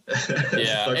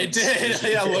 Yeah, it did.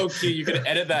 Yeah, low key. You could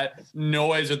edit that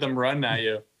noise with them running at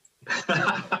you.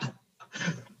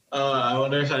 I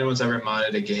wonder if anyone's ever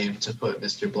modded a game to put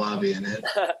Mr. Blobby in it.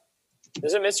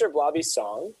 There's a Mr. Blobby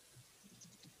song.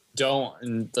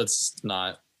 That's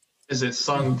not. Is it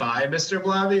sung by Mr.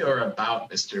 Blobby or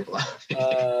about Mr. Blobby?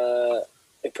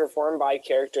 It performed by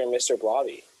character Mr.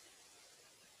 Blobby.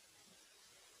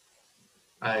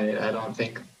 I don't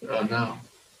think. Oh no,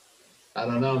 I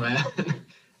don't know, man.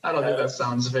 I don't think that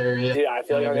sounds very. Dude, I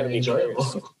feel like I'm gonna be enjoyable.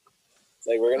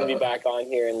 Like we're gonna be back on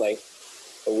here in like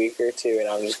a week or two, and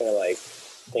I'm just gonna like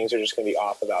things are just gonna be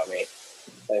off about me.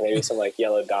 Like maybe some like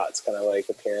yellow dots kind of like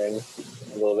appearing,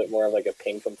 a little bit more of like a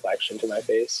pink complexion to my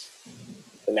face.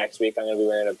 The next week I'm gonna be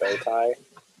wearing a bow tie.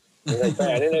 I'm like, man,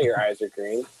 I didn't know your eyes are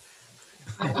green.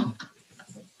 I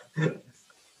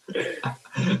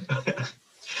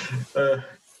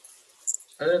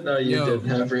didn't know you didn't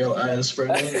have real eyes,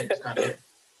 bro.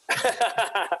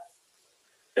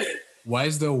 Why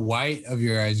is the white of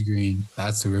your eyes green?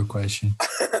 That's the real question.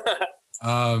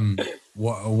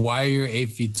 Why are you 8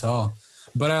 feet tall?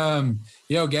 But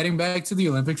getting back to the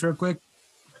Olympics real quick.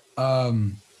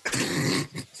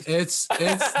 It's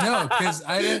no, because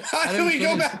I didn't. How do we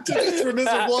go back to this for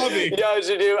Mr. Blobby? Yo,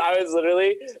 Jadu, I was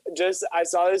literally I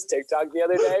saw this TikTok the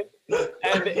other day,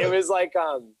 and it was like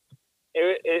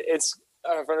it's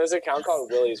from this account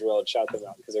called Willie's World. Shout them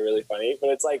out because they're really funny.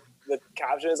 But it's like the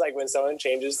caption is like when someone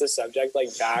changes the subject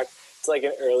like back to like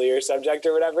an earlier subject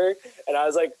or whatever. And I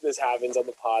was like, this happens on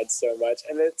the pod so much.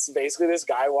 And it's basically this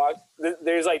guy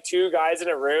there's like two guys in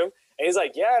a room. And he's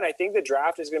like, yeah, and I think the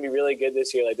draft is going to be really good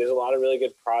this year. Like, there's a lot of really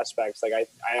good prospects. Like, I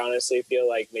honestly feel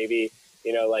like maybe,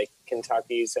 like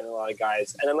Kentucky's and a lot of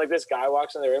guys. And then, like, this guy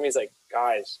walks in the room. He's like,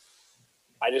 guys,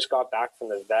 I just got back from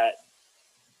the vet.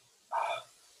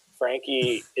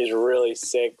 Frankie is really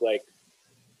sick. Like,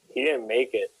 he didn't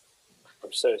make it.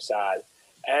 I'm so sad.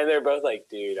 And they're both like,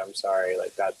 dude, I'm sorry.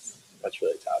 Like, that's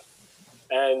really tough.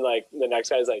 And, like, the next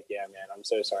guy's like, yeah, man, I'm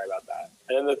so sorry about that.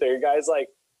 And then the third guy's like,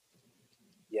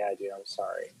 yeah, dude, I'm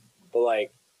sorry. But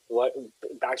like,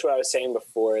 back to what I was saying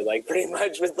before, like pretty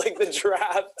much with like the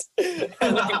draft,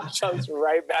 and like jumps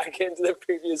right back into the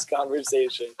previous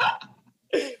conversation.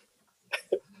 It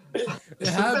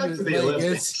happens.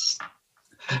 Like,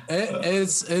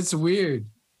 It's weird.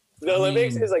 The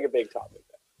Olympics is like a big topic.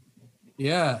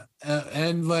 Yeah,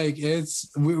 and like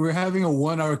we're having a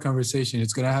 1 hour conversation.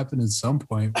 It's gonna happen at some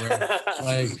point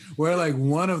where like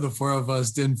one of the four of us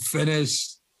didn't finish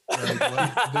like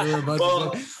what they were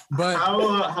about to say. But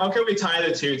how can we tie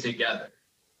the two together?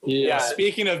 Yeah.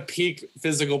 Speaking of peak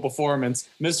physical performance,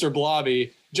 Mr.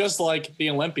 Blobby, just like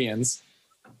the Olympians.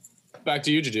 Back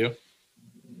to you, Juju.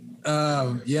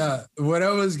 Yeah, what I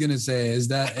was gonna say is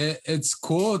that it's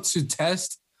cool to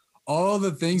test all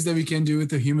the things that we can do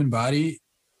with the human body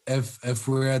if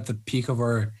we're at the peak of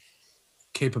our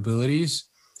capabilities.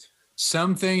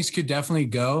 Some things could definitely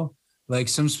go, like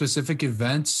some specific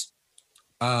events.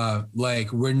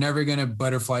 Like we're never gonna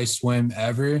butterfly swim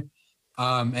ever.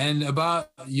 And about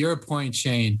your point,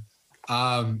 Shane,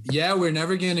 yeah, we're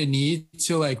never gonna need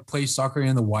to like play soccer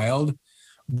in the wild,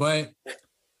 but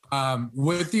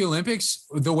with the Olympics,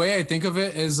 the way I think of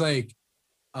it is like,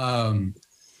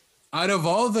 out of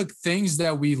all the things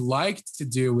that we like to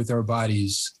do with our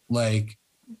bodies, like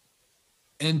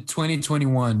in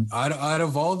 2021, out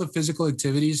of all the physical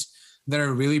activities that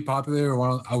are really popular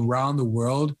around the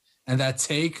world and that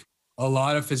take a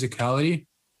lot of physicality,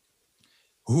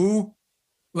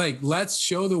 let's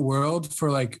show the world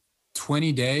for like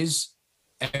 20 days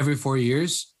every 4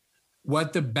 years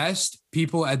what the best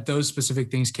people at those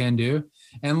specific things can do.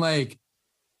 And like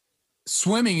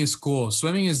swimming is cool.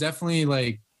 Swimming is definitely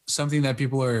like something that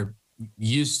people are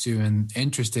used to and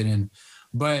interested in,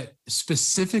 but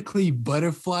specifically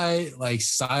butterfly like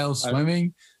style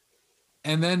swimming.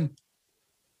 And then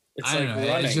it's like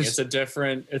running.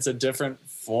 It's a different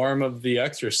form of the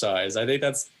exercise. I think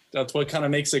that's what kind of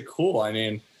makes it cool. I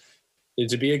mean,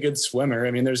 to be a good swimmer,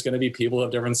 I mean, there's going to be people who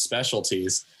have different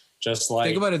specialties. Just like,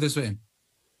 think about it this way.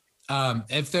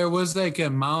 If there was like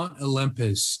a Mount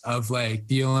Olympus of like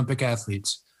the Olympic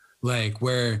athletes, like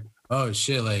where, oh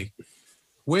shit, like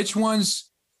which ones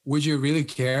would you really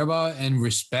care about and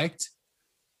respect?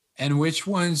 And which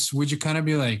ones would you kind of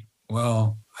be like,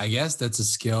 well, I guess that's a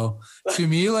skill. To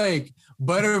me, like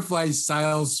butterfly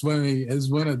style swimming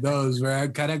is one of those where I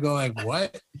kind of go like,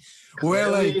 what? Where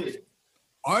like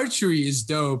archery is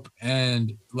dope,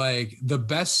 and like the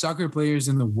best soccer players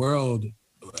in the world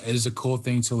is a cool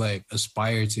thing to like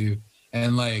aspire to.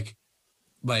 And like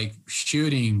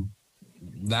shooting,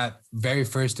 that very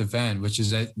first event, which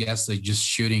is I guess like just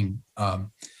shooting,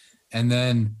 and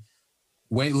then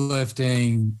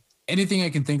weightlifting, anything I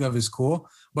can think of is cool.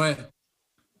 But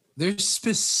there's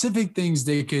specific things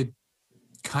they could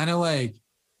kind of like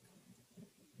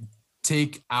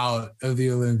take out of the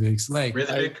Olympics, like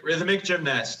rhythmic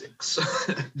gymnastics.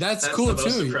 That's cool the too.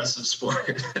 Most impressive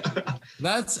sport.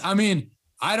 I mean,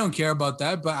 I don't care about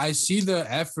that, but I see the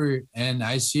effort and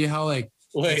I see how like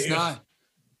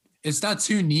it's not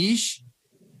too niche.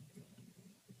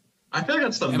 I feel like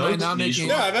that's the most niche.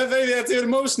 Yeah, I think that's the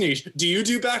most niche. Do you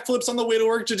do backflips on the way to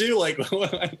work to do like?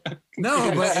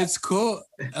 No, but it's cool.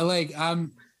 Like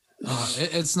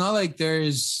it's not like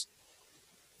there's.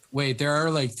 Wait, there are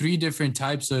like 3 different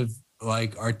types of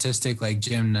like artistic like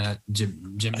gymnastics.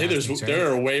 I think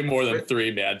there are way more than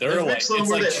 3, man. There are like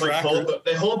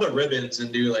they hold the ribbons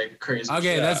and do like crazy.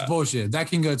 Okay, that's bullshit. That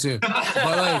can go too. But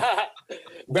like,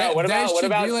 bro, what about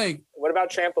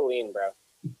trampoline, bro?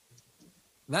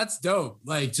 That's dope.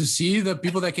 Like to see the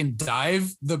people that can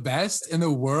dive the best in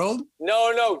the world.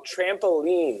 No,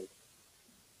 trampoline.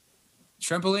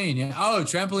 Trampoline, yeah. Oh,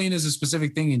 trampoline is a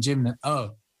specific thing in gym.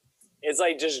 Oh. It's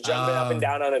like just jumping up and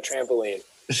down on a trampoline.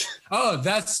 Oh,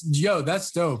 that's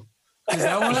dope. Is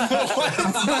that one?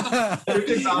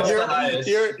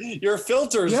 your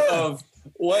filters of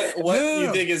what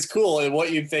you think is cool and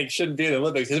what you think shouldn't be in the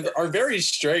Olympics are very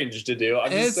strange to do.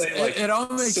 I'm just saying, like, it all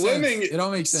makes swimming. Sense. It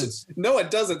all makes sense. No,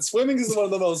 it doesn't. Swimming is one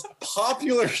of the most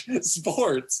popular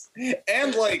sports,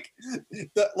 and like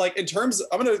in terms,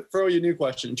 I'm gonna throw you a new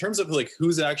question. In terms of like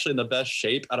who's actually in the best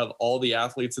shape out of all the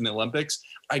athletes in the Olympics,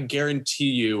 I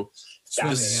guarantee you,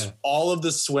 all of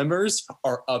the swimmers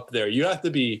are up there. You have to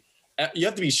be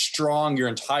strong your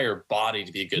entire body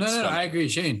to be a good swimmer. No, I agree,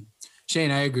 Shane,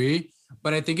 I agree.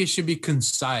 But I think it should be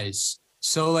concise.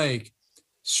 So like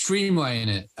streamline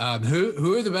it.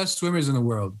 Who are the best swimmers in the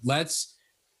world? Let's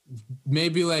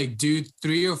maybe like do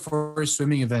 3 or 4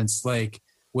 swimming events, like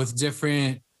with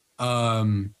different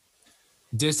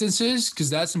distances, because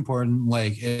that's important.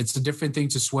 Like it's a different thing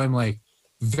to swim like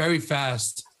very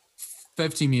fast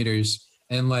 50 meters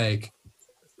and like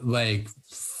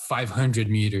 500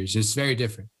 meters. It's very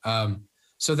different.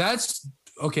 So that's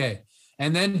okay.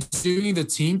 And then doing the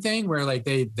team thing where like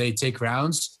they take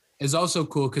rounds is also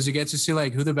cool because you get to see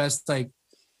like who the best like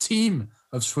team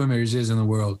of swimmers is in the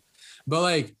world. But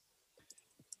like,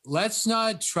 let's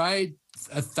not try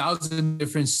 1,000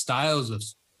 different styles of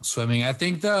swimming. I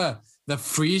think the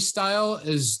freestyle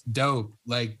is dope.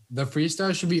 Like the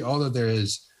freestyle should be all that there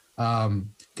is.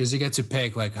 Because you get to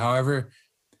pick like however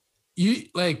you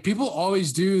like. People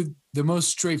always do the most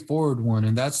straightforward one,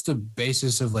 and that's the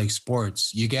basis of like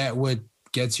sports. You get what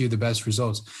gets you the best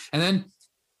results, and then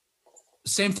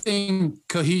same thing,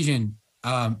 cohesion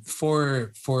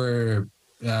for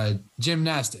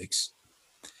gymnastics.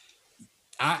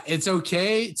 It's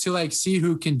okay to like see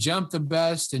who can jump the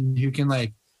best and who can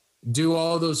like do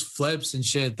all those flips and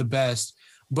shit the best,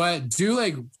 but do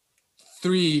like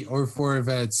 3 or 4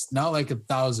 events, not like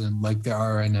 1,000 like there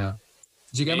are right now.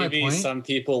 Did you get my point? Maybe some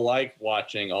people like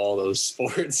watching all those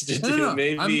sports to do. No.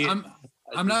 Maybe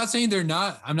I'm not saying they're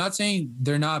not. I'm not saying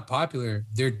they're not popular.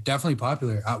 They're definitely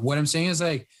popular. What I'm saying is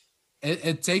like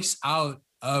it takes out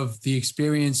of the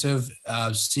experience of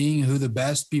seeing who the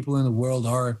best people in the world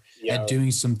are at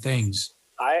doing some things.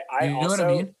 I you know also, what I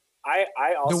mean?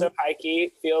 I also,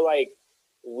 Heike, feel like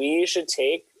we should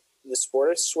take the sport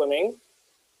of swimming,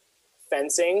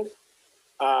 fencing,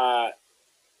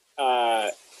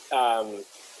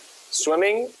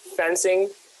 swimming, fencing,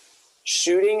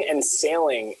 shooting, and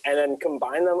sailing, and then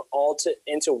combine them all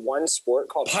into one sport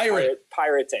called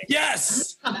pirating.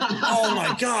 Yes! Oh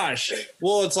my gosh.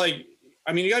 Well, it's like,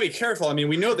 I mean, you gotta be careful. I mean,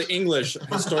 we know the English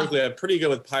historically are pretty good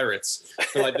with pirates,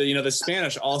 but like the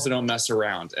Spanish also don't mess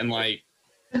around. And like,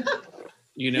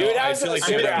 I feel like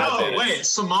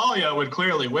Somalia would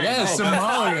clearly win. Yeah,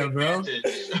 Somalia, bro.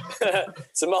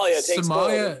 Somalia takes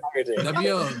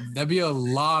that'd be a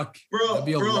lock. Bro, that'd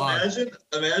be a lock.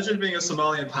 Imagine being a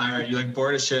Somalian pirate. You like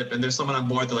board a ship, and there's someone on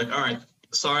board. They're like, all right,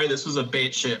 sorry, this was a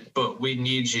bait ship, but we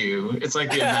need you. It's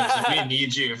like the Avengers. We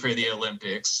need you for the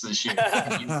Olympics this year.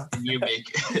 Can you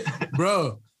make it?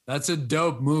 Bro, that's a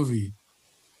dope movie.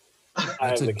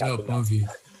 That's a dope movie.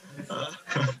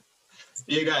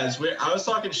 You guys, I was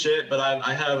talking shit, but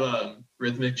I have a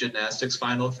rhythmic gymnastics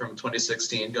final from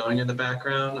 2016 going in the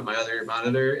background on my other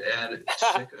monitor, and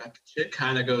shit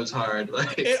kind of goes hard.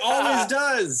 Like it always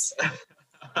does.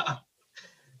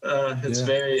 It's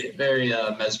very, very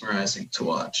mesmerizing to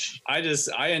watch. I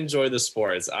enjoy the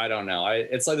sports. I don't know.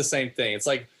 It's like the same thing. It's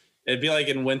like it'd be like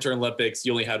in Winter Olympics,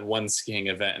 you only had one skiing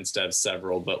event instead of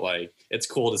several, but like it's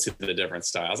cool to see the different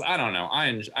styles. I don't know.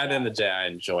 At the end of the day, I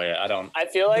enjoy it. I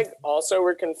feel like also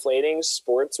we're conflating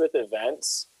sports with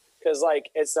events, because like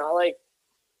it's not like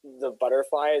the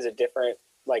butterfly is a different,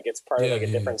 like it's part of like a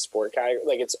different sport category.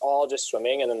 Like it's all just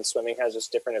swimming, and then swimming has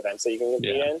just different events that you can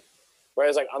compete in.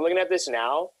 Whereas like I'm looking at this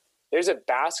now, there's a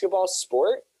basketball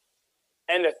sport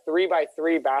and a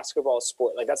 3x3 basketball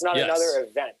sport. Like that's not another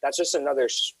event. That's just another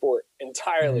sport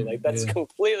entirely. Like that's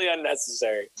completely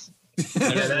unnecessary.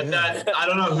 I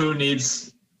don't know who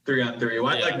needs 3-on-3.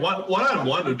 Like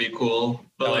one-on-1 would be cool,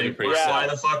 but like why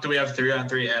the fuck do we have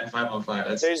 3-on-3 and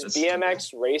 5-on-5? There's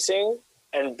BMX racing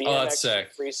and BMX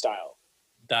freestyle.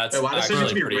 That's why does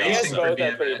it be racing for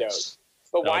BMX?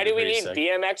 But why do we need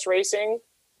BMX racing,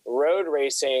 road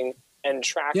racing, and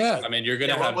track? I mean, you're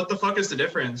gonna have. What the fuck is the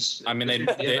difference? I mean,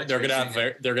 they're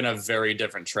gonna have very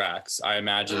different tracks. I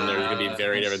imagine there's gonna be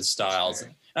very different styles.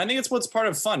 And I think it's what's part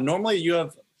of fun. Normally, you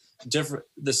have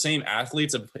the same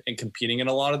athletes and competing in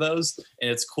a lot of those,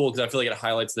 and it's cool because I feel like it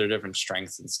highlights their different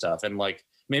strengths and stuff. And like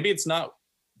maybe it's not.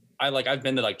 I've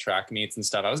been to like track meets and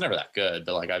stuff. I was never that good,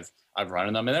 but like I've run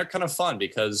in them, and they're kind of fun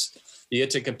because you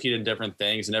get to compete in different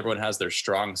things, and everyone has their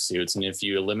strong suits. And if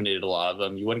you eliminated a lot of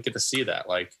them, you wouldn't get to see that.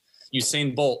 Like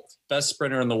Usain Bolt, best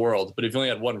sprinter in the world, but if you only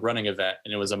had one running event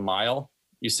and it was a mile,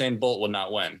 Usain Bolt would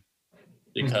not win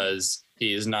because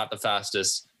he is not the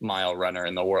fastest mile runner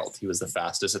in the world. He was the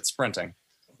fastest at sprinting.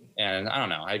 And I don't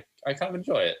know, I kind of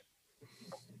enjoy it.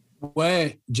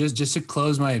 Wait, just to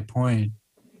close my point,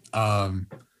 I'm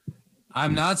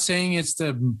not saying it's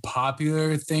the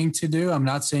popular thing to do. I'm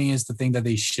not saying it's the thing that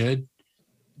they should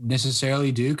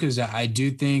necessarily do, because I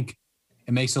do think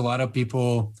it makes a lot of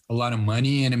people a lot of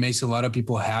money, and it makes a lot of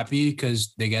people happy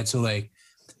because they get to like,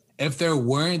 if there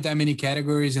weren't that many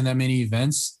categories and that many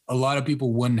events, a lot of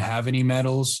people wouldn't have any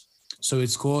medals. So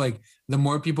it's cool. Like the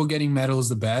more people getting medals,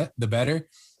 the better.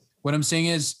 What I'm saying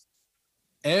is,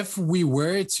 if we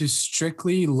were to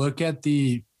strictly look at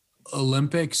the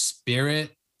Olympic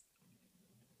spirit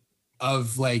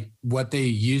of like what they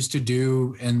used to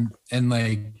do and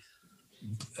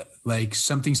like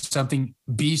something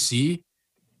BC,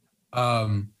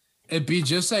 it'd be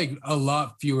just like a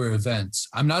lot fewer events.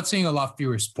 I'm not saying a lot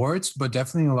fewer sports, but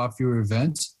definitely a lot fewer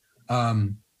events. But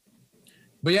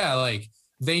yeah, like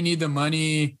they need the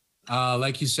money.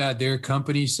 Like you said, they're a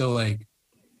company, so like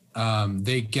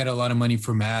they get a lot of money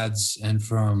from ads and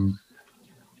from,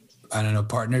 I don't know,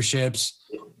 partnerships.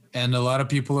 And a lot of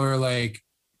people are like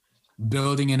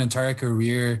building an entire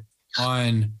career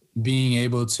on being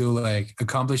able to like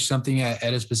accomplish something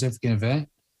at a specific event.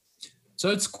 So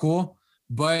it's cool,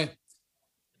 but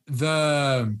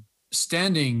the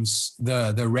standings,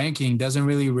 the ranking doesn't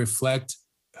really reflect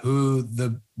who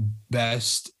the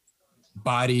best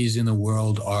bodies in the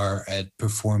world are at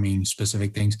performing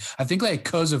specific things. I think like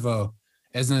Kosovo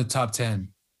is in the top 10.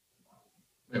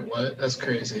 Wait, what? That's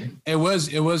crazy. It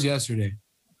was yesterday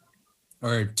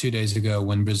or 2 days ago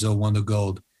when Brazil won the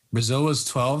gold. Brazil was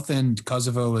 12th and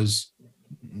Kosovo was,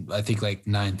 I think, like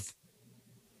 9th.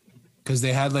 Because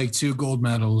they had like 2 gold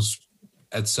medals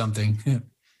at something.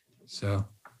 So.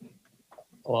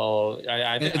 Well,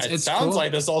 it sounds cool.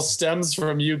 like this all stems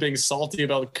from you being salty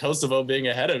about Kosovo being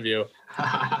ahead of you.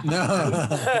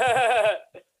 No.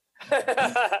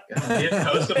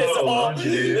 Kosovo loves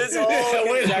you, dude.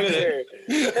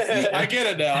 I get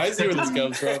it now. I see where this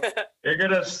comes from. You're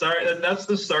gonna start, and that's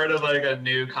the start of like a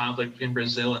new conflict between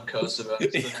Brazil and Kosovo.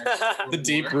 The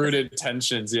deep-rooted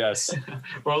tensions, yes.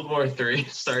 World War III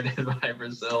started by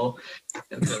Brazil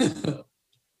and Kosovo.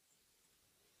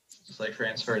 Just like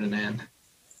Franz Ferdinand.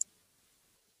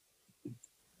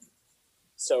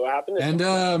 So what happened?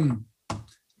 And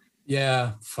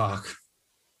yeah, fuck.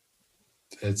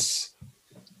 It's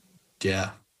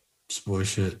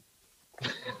bullshit.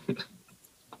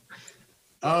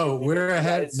 Oh, we're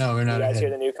ahead. No, we're not you guys ahead.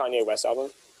 hear the new Kanye West album?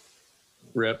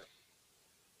 Rip.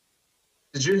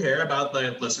 Did you hear about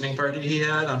the listening party he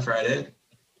had on Friday?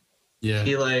 Yeah.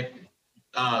 He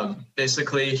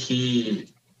basically he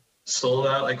sold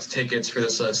out like tickets for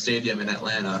this stadium in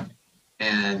Atlanta,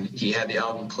 and he had the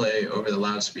album play over the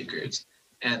loudspeakers.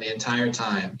 And the entire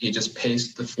time, he just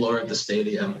paced the floor of the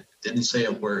stadium, didn't say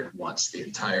a word once the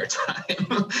entire time.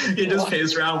 He just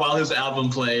paced around while his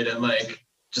album played and like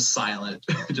just silent,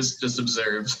 just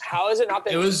observed. How has it not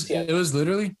been? It was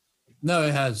literally. No,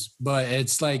 it has, but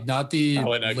it's like not the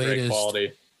Great latest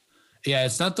quality. Yeah,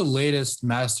 it's not the latest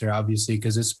master, obviously,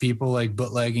 because it's people like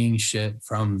bootlegging shit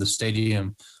from the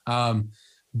stadium.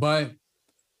 But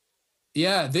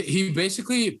yeah,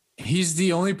 he's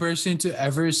the only person to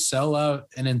ever sell out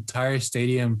an entire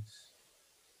stadium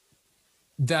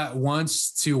that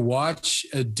wants to watch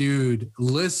a dude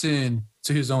listen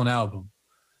to his own album.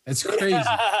 It's crazy.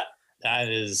 That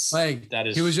is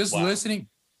he was just listening.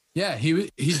 Yeah, he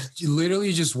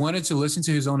literally just wanted to listen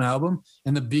to his own album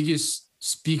and the biggest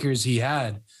speakers he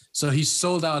had. So he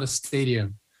sold out a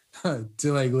stadium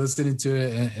to like listen to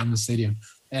it in the stadium.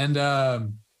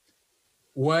 And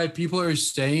what people are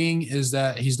saying is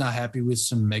that he's not happy with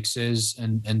some mixes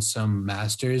and some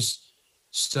masters.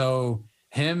 So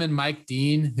him and Mike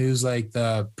Dean, who's like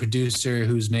the producer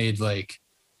who's made like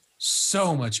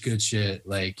so much good shit.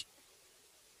 Like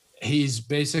he's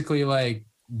basically like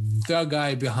the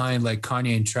guy behind like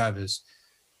Kanye and Travis.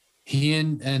 He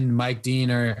and Mike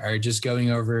Dean are just going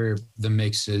over the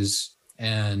mixes,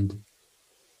 and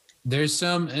there's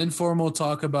some informal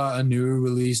talk about a new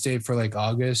release date for like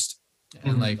August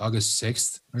and like August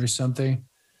 6th or something.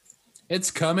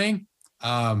 It's coming.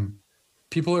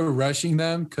 People are rushing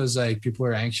them because like people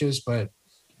are anxious, but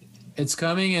it's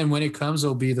coming, and when it comes,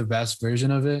 it'll be the best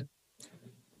version of it.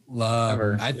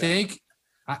 I think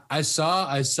I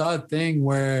saw a thing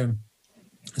where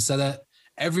it said that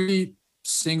every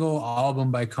single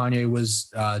album by Kanye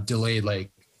was delayed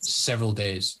like several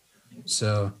days.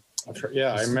 So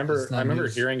yeah, I remember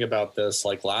hearing about this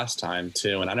like last time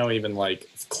too, and I don't even like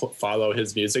follow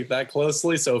his music that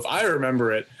closely. So if I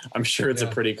remember it, I'm sure it's a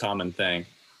pretty common thing.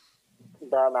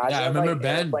 Bro, imagine I remember if, like,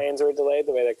 Ben. planes were delayed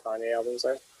the way that Kanye albums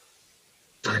are.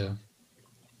 Yeah.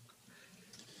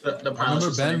 The pilot's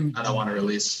just saying, I don't want to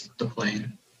release the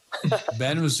plane.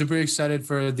 Ben was super excited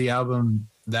for the album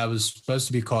that was supposed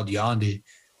to be called Yandi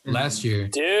last year.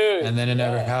 Dude. And then it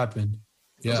never happened.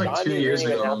 It was Yeah. like 2 years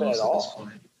didn't ago even happen almost at at this all.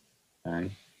 point.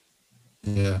 Dang.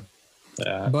 Yeah.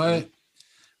 Yeah. But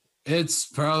it's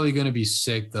probably going to be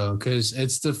sick though, because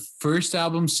it's the first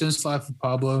album since Life of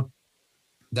Pablo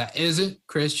that isn't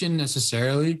Christian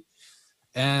necessarily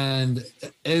and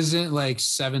isn't like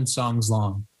 7 songs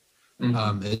long.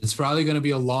 It's probably going to be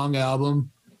a long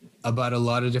album about a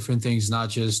lot of different things,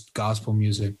 not just gospel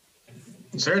music.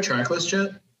 Is there a track list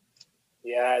yet?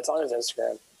 Yeah, it's on his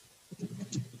Instagram.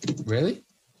 Really?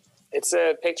 It's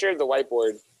a picture of the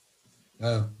whiteboard.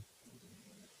 Oh.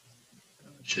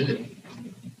 Shit.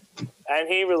 And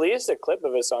he released a clip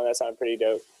of a song that sounded pretty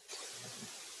dope.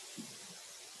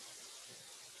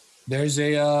 There's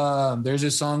a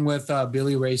song with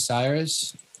Billy Ray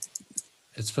Cyrus.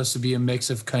 It's supposed to be a mix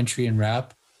of country and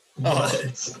rap.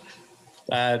 What?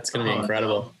 That's gonna be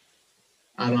incredible.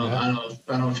 No.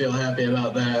 I don't feel happy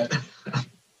about that.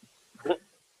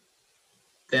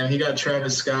 Damn, he got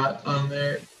Travis Scott on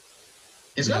there.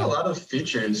 He's got a lot of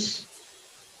features.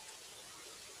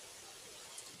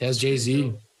 He has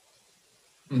Jay-Z.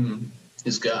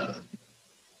 He's got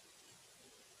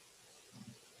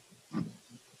it.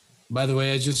 By the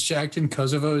way, I just checked and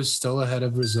Kosovo is still ahead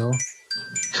of Brazil.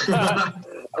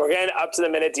 We're getting up to the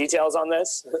minute details on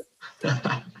this.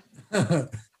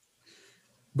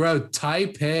 Bro,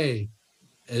 Taipei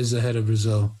is ahead of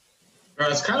Brazil. Bro,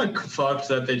 it's kind of fucked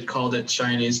that they called it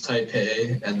Chinese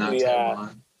Taipei and not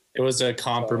Taiwan. It was a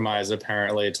compromise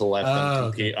apparently to let them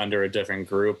compete under a different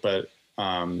group, but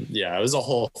it was a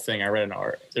whole thing. I read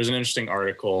there's an interesting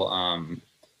article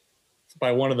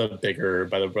by one of the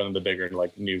bigger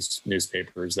like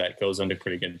newspapers that goes into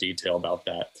pretty good detail about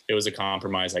that. It was a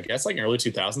compromise, I guess, like in early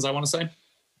 2000s, I want to say.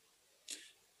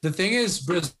 The thing is,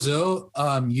 Brazil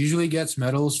usually gets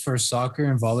medals for soccer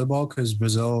and volleyball because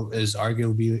Brazil is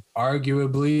arguably, I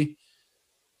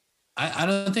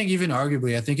don't think even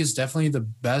arguably, I think it's definitely the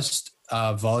best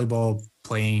volleyball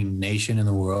playing nation in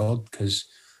the world because,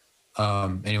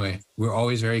 anyway, we're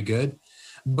always very good.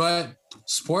 But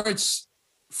sports,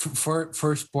 for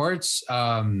sports,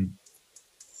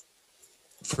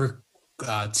 for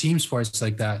team sports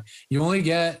like that, you only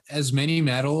get as many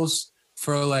medals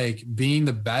for like being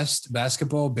the best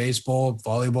basketball, baseball,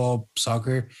 volleyball,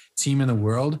 soccer team in the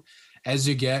world as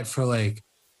you get for like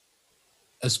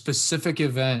a specific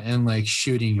event in like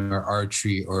shooting or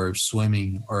archery or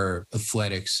swimming or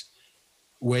athletics,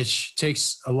 which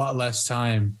takes a lot less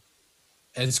time.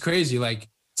 And it's crazy. Like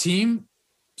team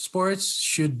sports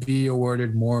should be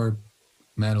awarded more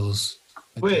medals.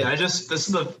 Wait, this is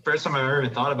the first time I've ever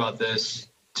even thought about this.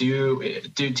 Do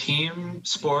team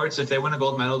sports, if they win a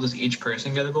gold medal, does each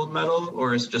person get a gold medal,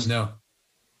 or is it just no?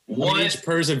 What? I mean, each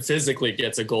person physically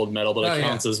gets a gold medal, but it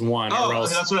counts as one. Or else,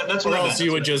 that's what else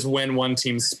you would just win one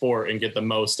team sport and get the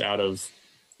most out of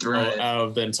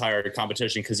the entire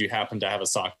competition because you happen to have a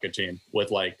soccer team with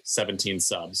like 17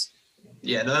 subs.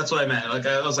 Yeah, no, that's what I meant. Like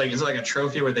I was like, is it like a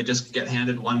trophy where they just get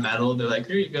handed one medal? They're like,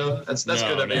 here you go. That's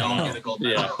good that they all get a gold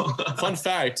medal. Yeah. Fun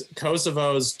fact: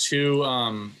 Kosovo's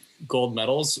two gold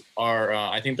medals are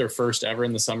I think they're first ever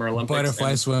in the Summer Olympics.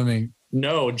 Butterfly swimming.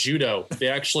 No, judo.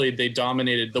 They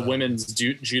dominated the women's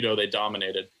judo. They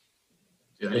dominated.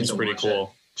 Dude, it's pretty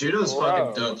cool. Judo's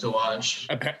fucking dope to watch.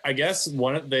 I guess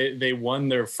they won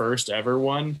their first ever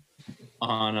one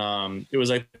on it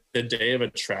was like the day of a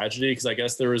tragedy because I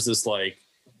guess there was this like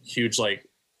huge like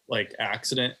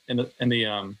accident in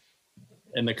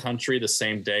the country the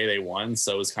same day they won,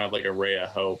 so it was kind of like a ray of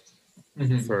hope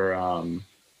for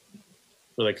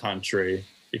the country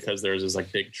because there was this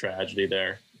like big tragedy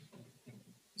there.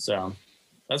 So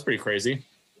that's pretty crazy.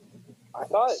 I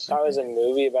thought that was a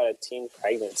movie about a teen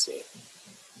pregnancy.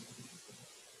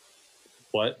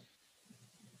 What?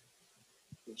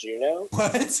 Juno?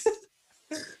 What?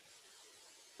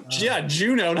 Yeah,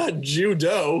 Juno, not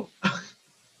judo.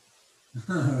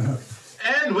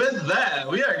 And with that,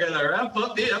 we are going to wrap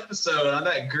up the episode on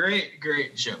that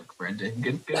great joke, Brendan.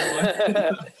 Good one.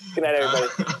 Good night, everybody.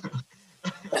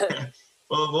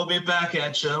 Well, we'll be back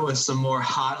at you with some more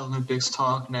hot Olympics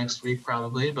talk next week,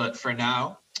 probably. But for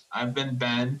now, I've been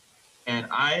Ben, and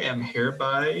I am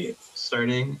hereby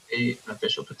starting an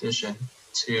official petition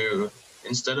to,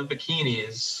 instead of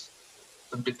bikinis,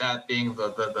 that being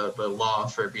the law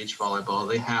for beach volleyball,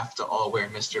 they have to all wear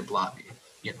Mr. Blobby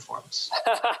uniforms.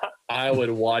 I would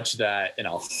watch that in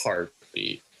a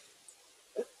heartbeat.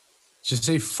 Just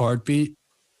say fart beat.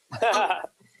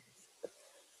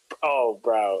 Oh,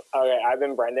 bro. Okay, I've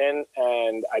been Brendan,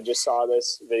 and I just saw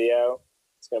this video.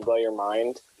 It's going to blow your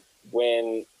mind.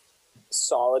 When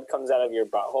solid comes out of your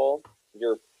butthole,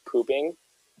 you're pooping.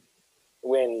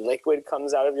 When liquid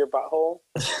comes out of your butthole,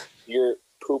 you're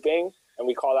pooping, and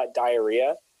we call that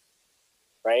diarrhea,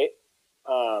 right?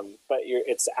 But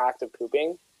it's the act of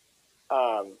pooping.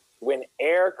 When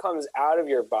air comes out of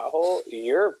your butthole,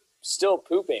 you're still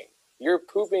pooping. You're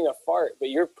pooping a fart, but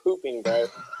you're pooping, bro.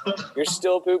 You're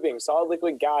still pooping. Solid,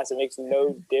 liquid, gas, it makes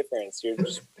no difference. You're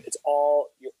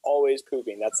always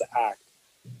pooping. That's the act.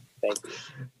 Thank you.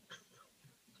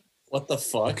 What the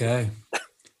fuck? Okay.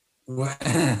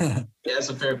 Yeah, that's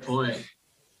a fair point.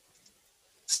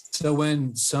 So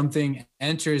when something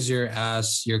enters your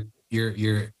ass, your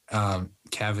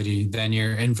cavity, then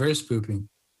you're inverse pooping.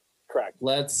 Correct.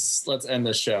 Let's end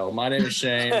the show. My name is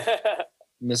Shane.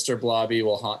 Mr. Blobby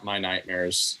will haunt my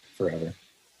nightmares forever.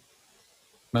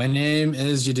 My name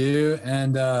is Yadu,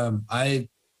 and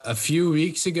a few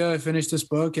weeks ago, I finished this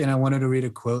book and I wanted to read a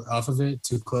quote off of it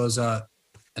to close out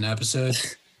an episode.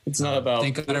 It's not about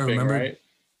thank God I pooping, remembered. right?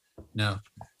 No.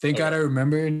 Thank God I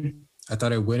remembered. I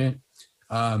thought I wouldn't.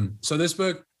 So this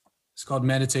book is called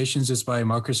Meditations. It's by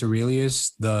Marcus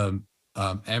Aurelius, the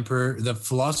emperor, the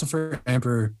philosopher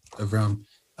emperor of Rome.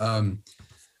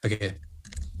 Okay.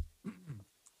 Can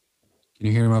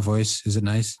you hear my voice? Is it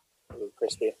nice?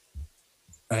 Crispy.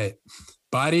 All right.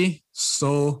 Body,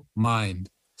 soul, mind.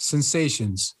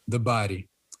 Sensations, the body.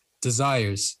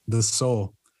 Desires, the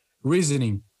soul.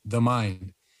 Reasoning, the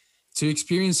mind. To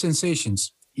experience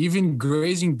sensations, even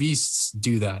grazing beasts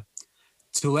do that.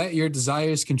 To let your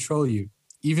desires control you,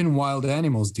 even wild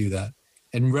animals do that.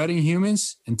 And rutting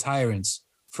humans and tyrants,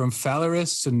 from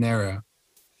Phalaris to Nero.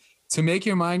 To make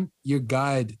your mind your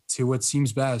guide to what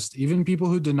seems best, even people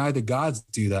who deny the gods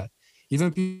do that.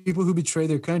 Even people who betray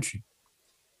their country.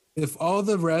 If all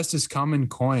the rest is common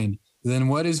coin, then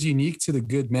what is unique to the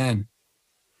good man?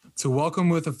 To welcome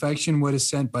with affection what is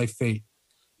sent by fate,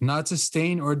 not to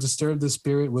stain or disturb the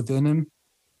spirit within him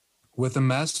with a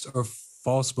mess or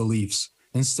false beliefs.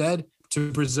 Instead,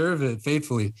 to preserve it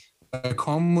faithfully by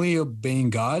calmly obeying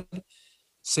God,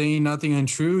 saying nothing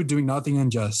untrue, doing nothing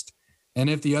unjust. And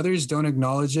if the others don't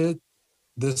acknowledge it,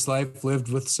 this life lived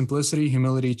with simplicity,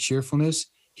 humility, cheerfulness,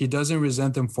 he doesn't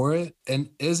resent them for it and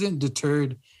isn't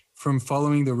deterred from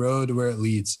following the road where it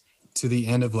leads to the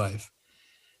end of life.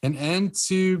 An end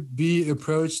to be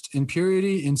approached in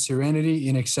purity, in serenity,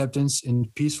 in acceptance, in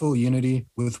peaceful unity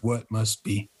with what must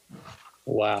be.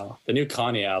 Wow. The new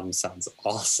Kanye album sounds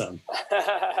awesome.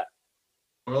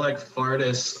 Or like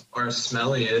fartus or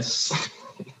smelliest.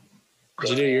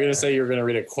 What'd you do? You're going to say you're going to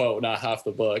read a quote, not half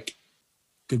the book.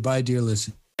 Goodbye, dear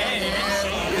listener. You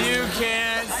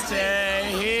can't stay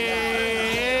here.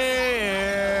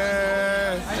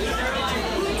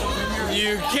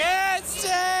 You can't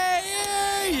stay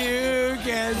here. You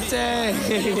can't stay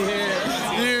here.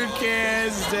 You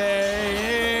can't stay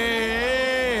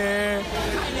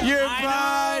here. Your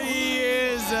body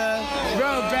is a...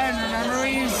 Bro, Ben, remember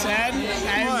what you said?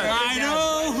 I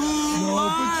know who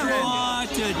I want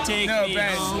to take me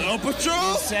home. Snow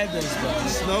Patrol? You said this, bro.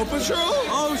 Snow Patrol?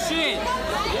 Oh shit!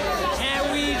 Can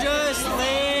we just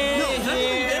lay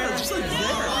here? Just like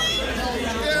there.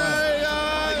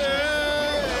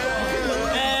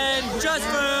 And just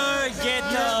forget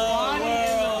the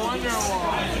world.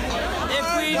 If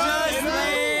we just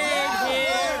lay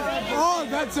here. Oh,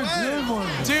 that's a good one.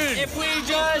 Dude, If we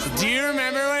just do you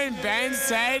remember when Ben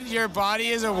said your body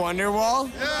is a wonder wall?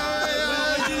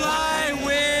 lie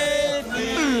with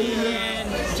me and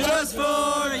just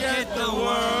forget the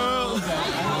world.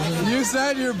 You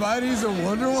said your body's a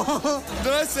wonder wall?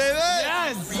 Did I say that?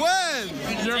 Yes. When?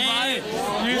 Your body.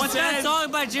 You What's said, that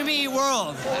song by Jimmy Eat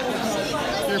World?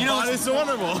 Your body's a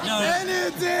wonder wall. No. And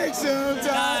it takes some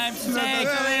time. Time to take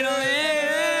a little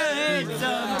bit,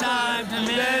 some time to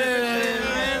live.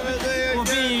 We'll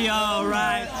be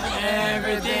alright.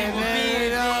 Everything will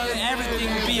be alright. Everything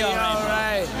will be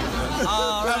alright.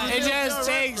 Alright. It just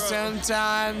takes some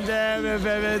time to...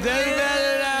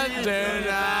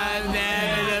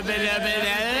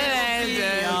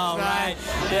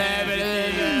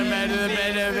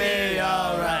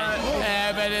 Alright.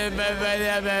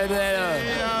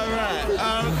 Alright.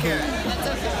 Okay.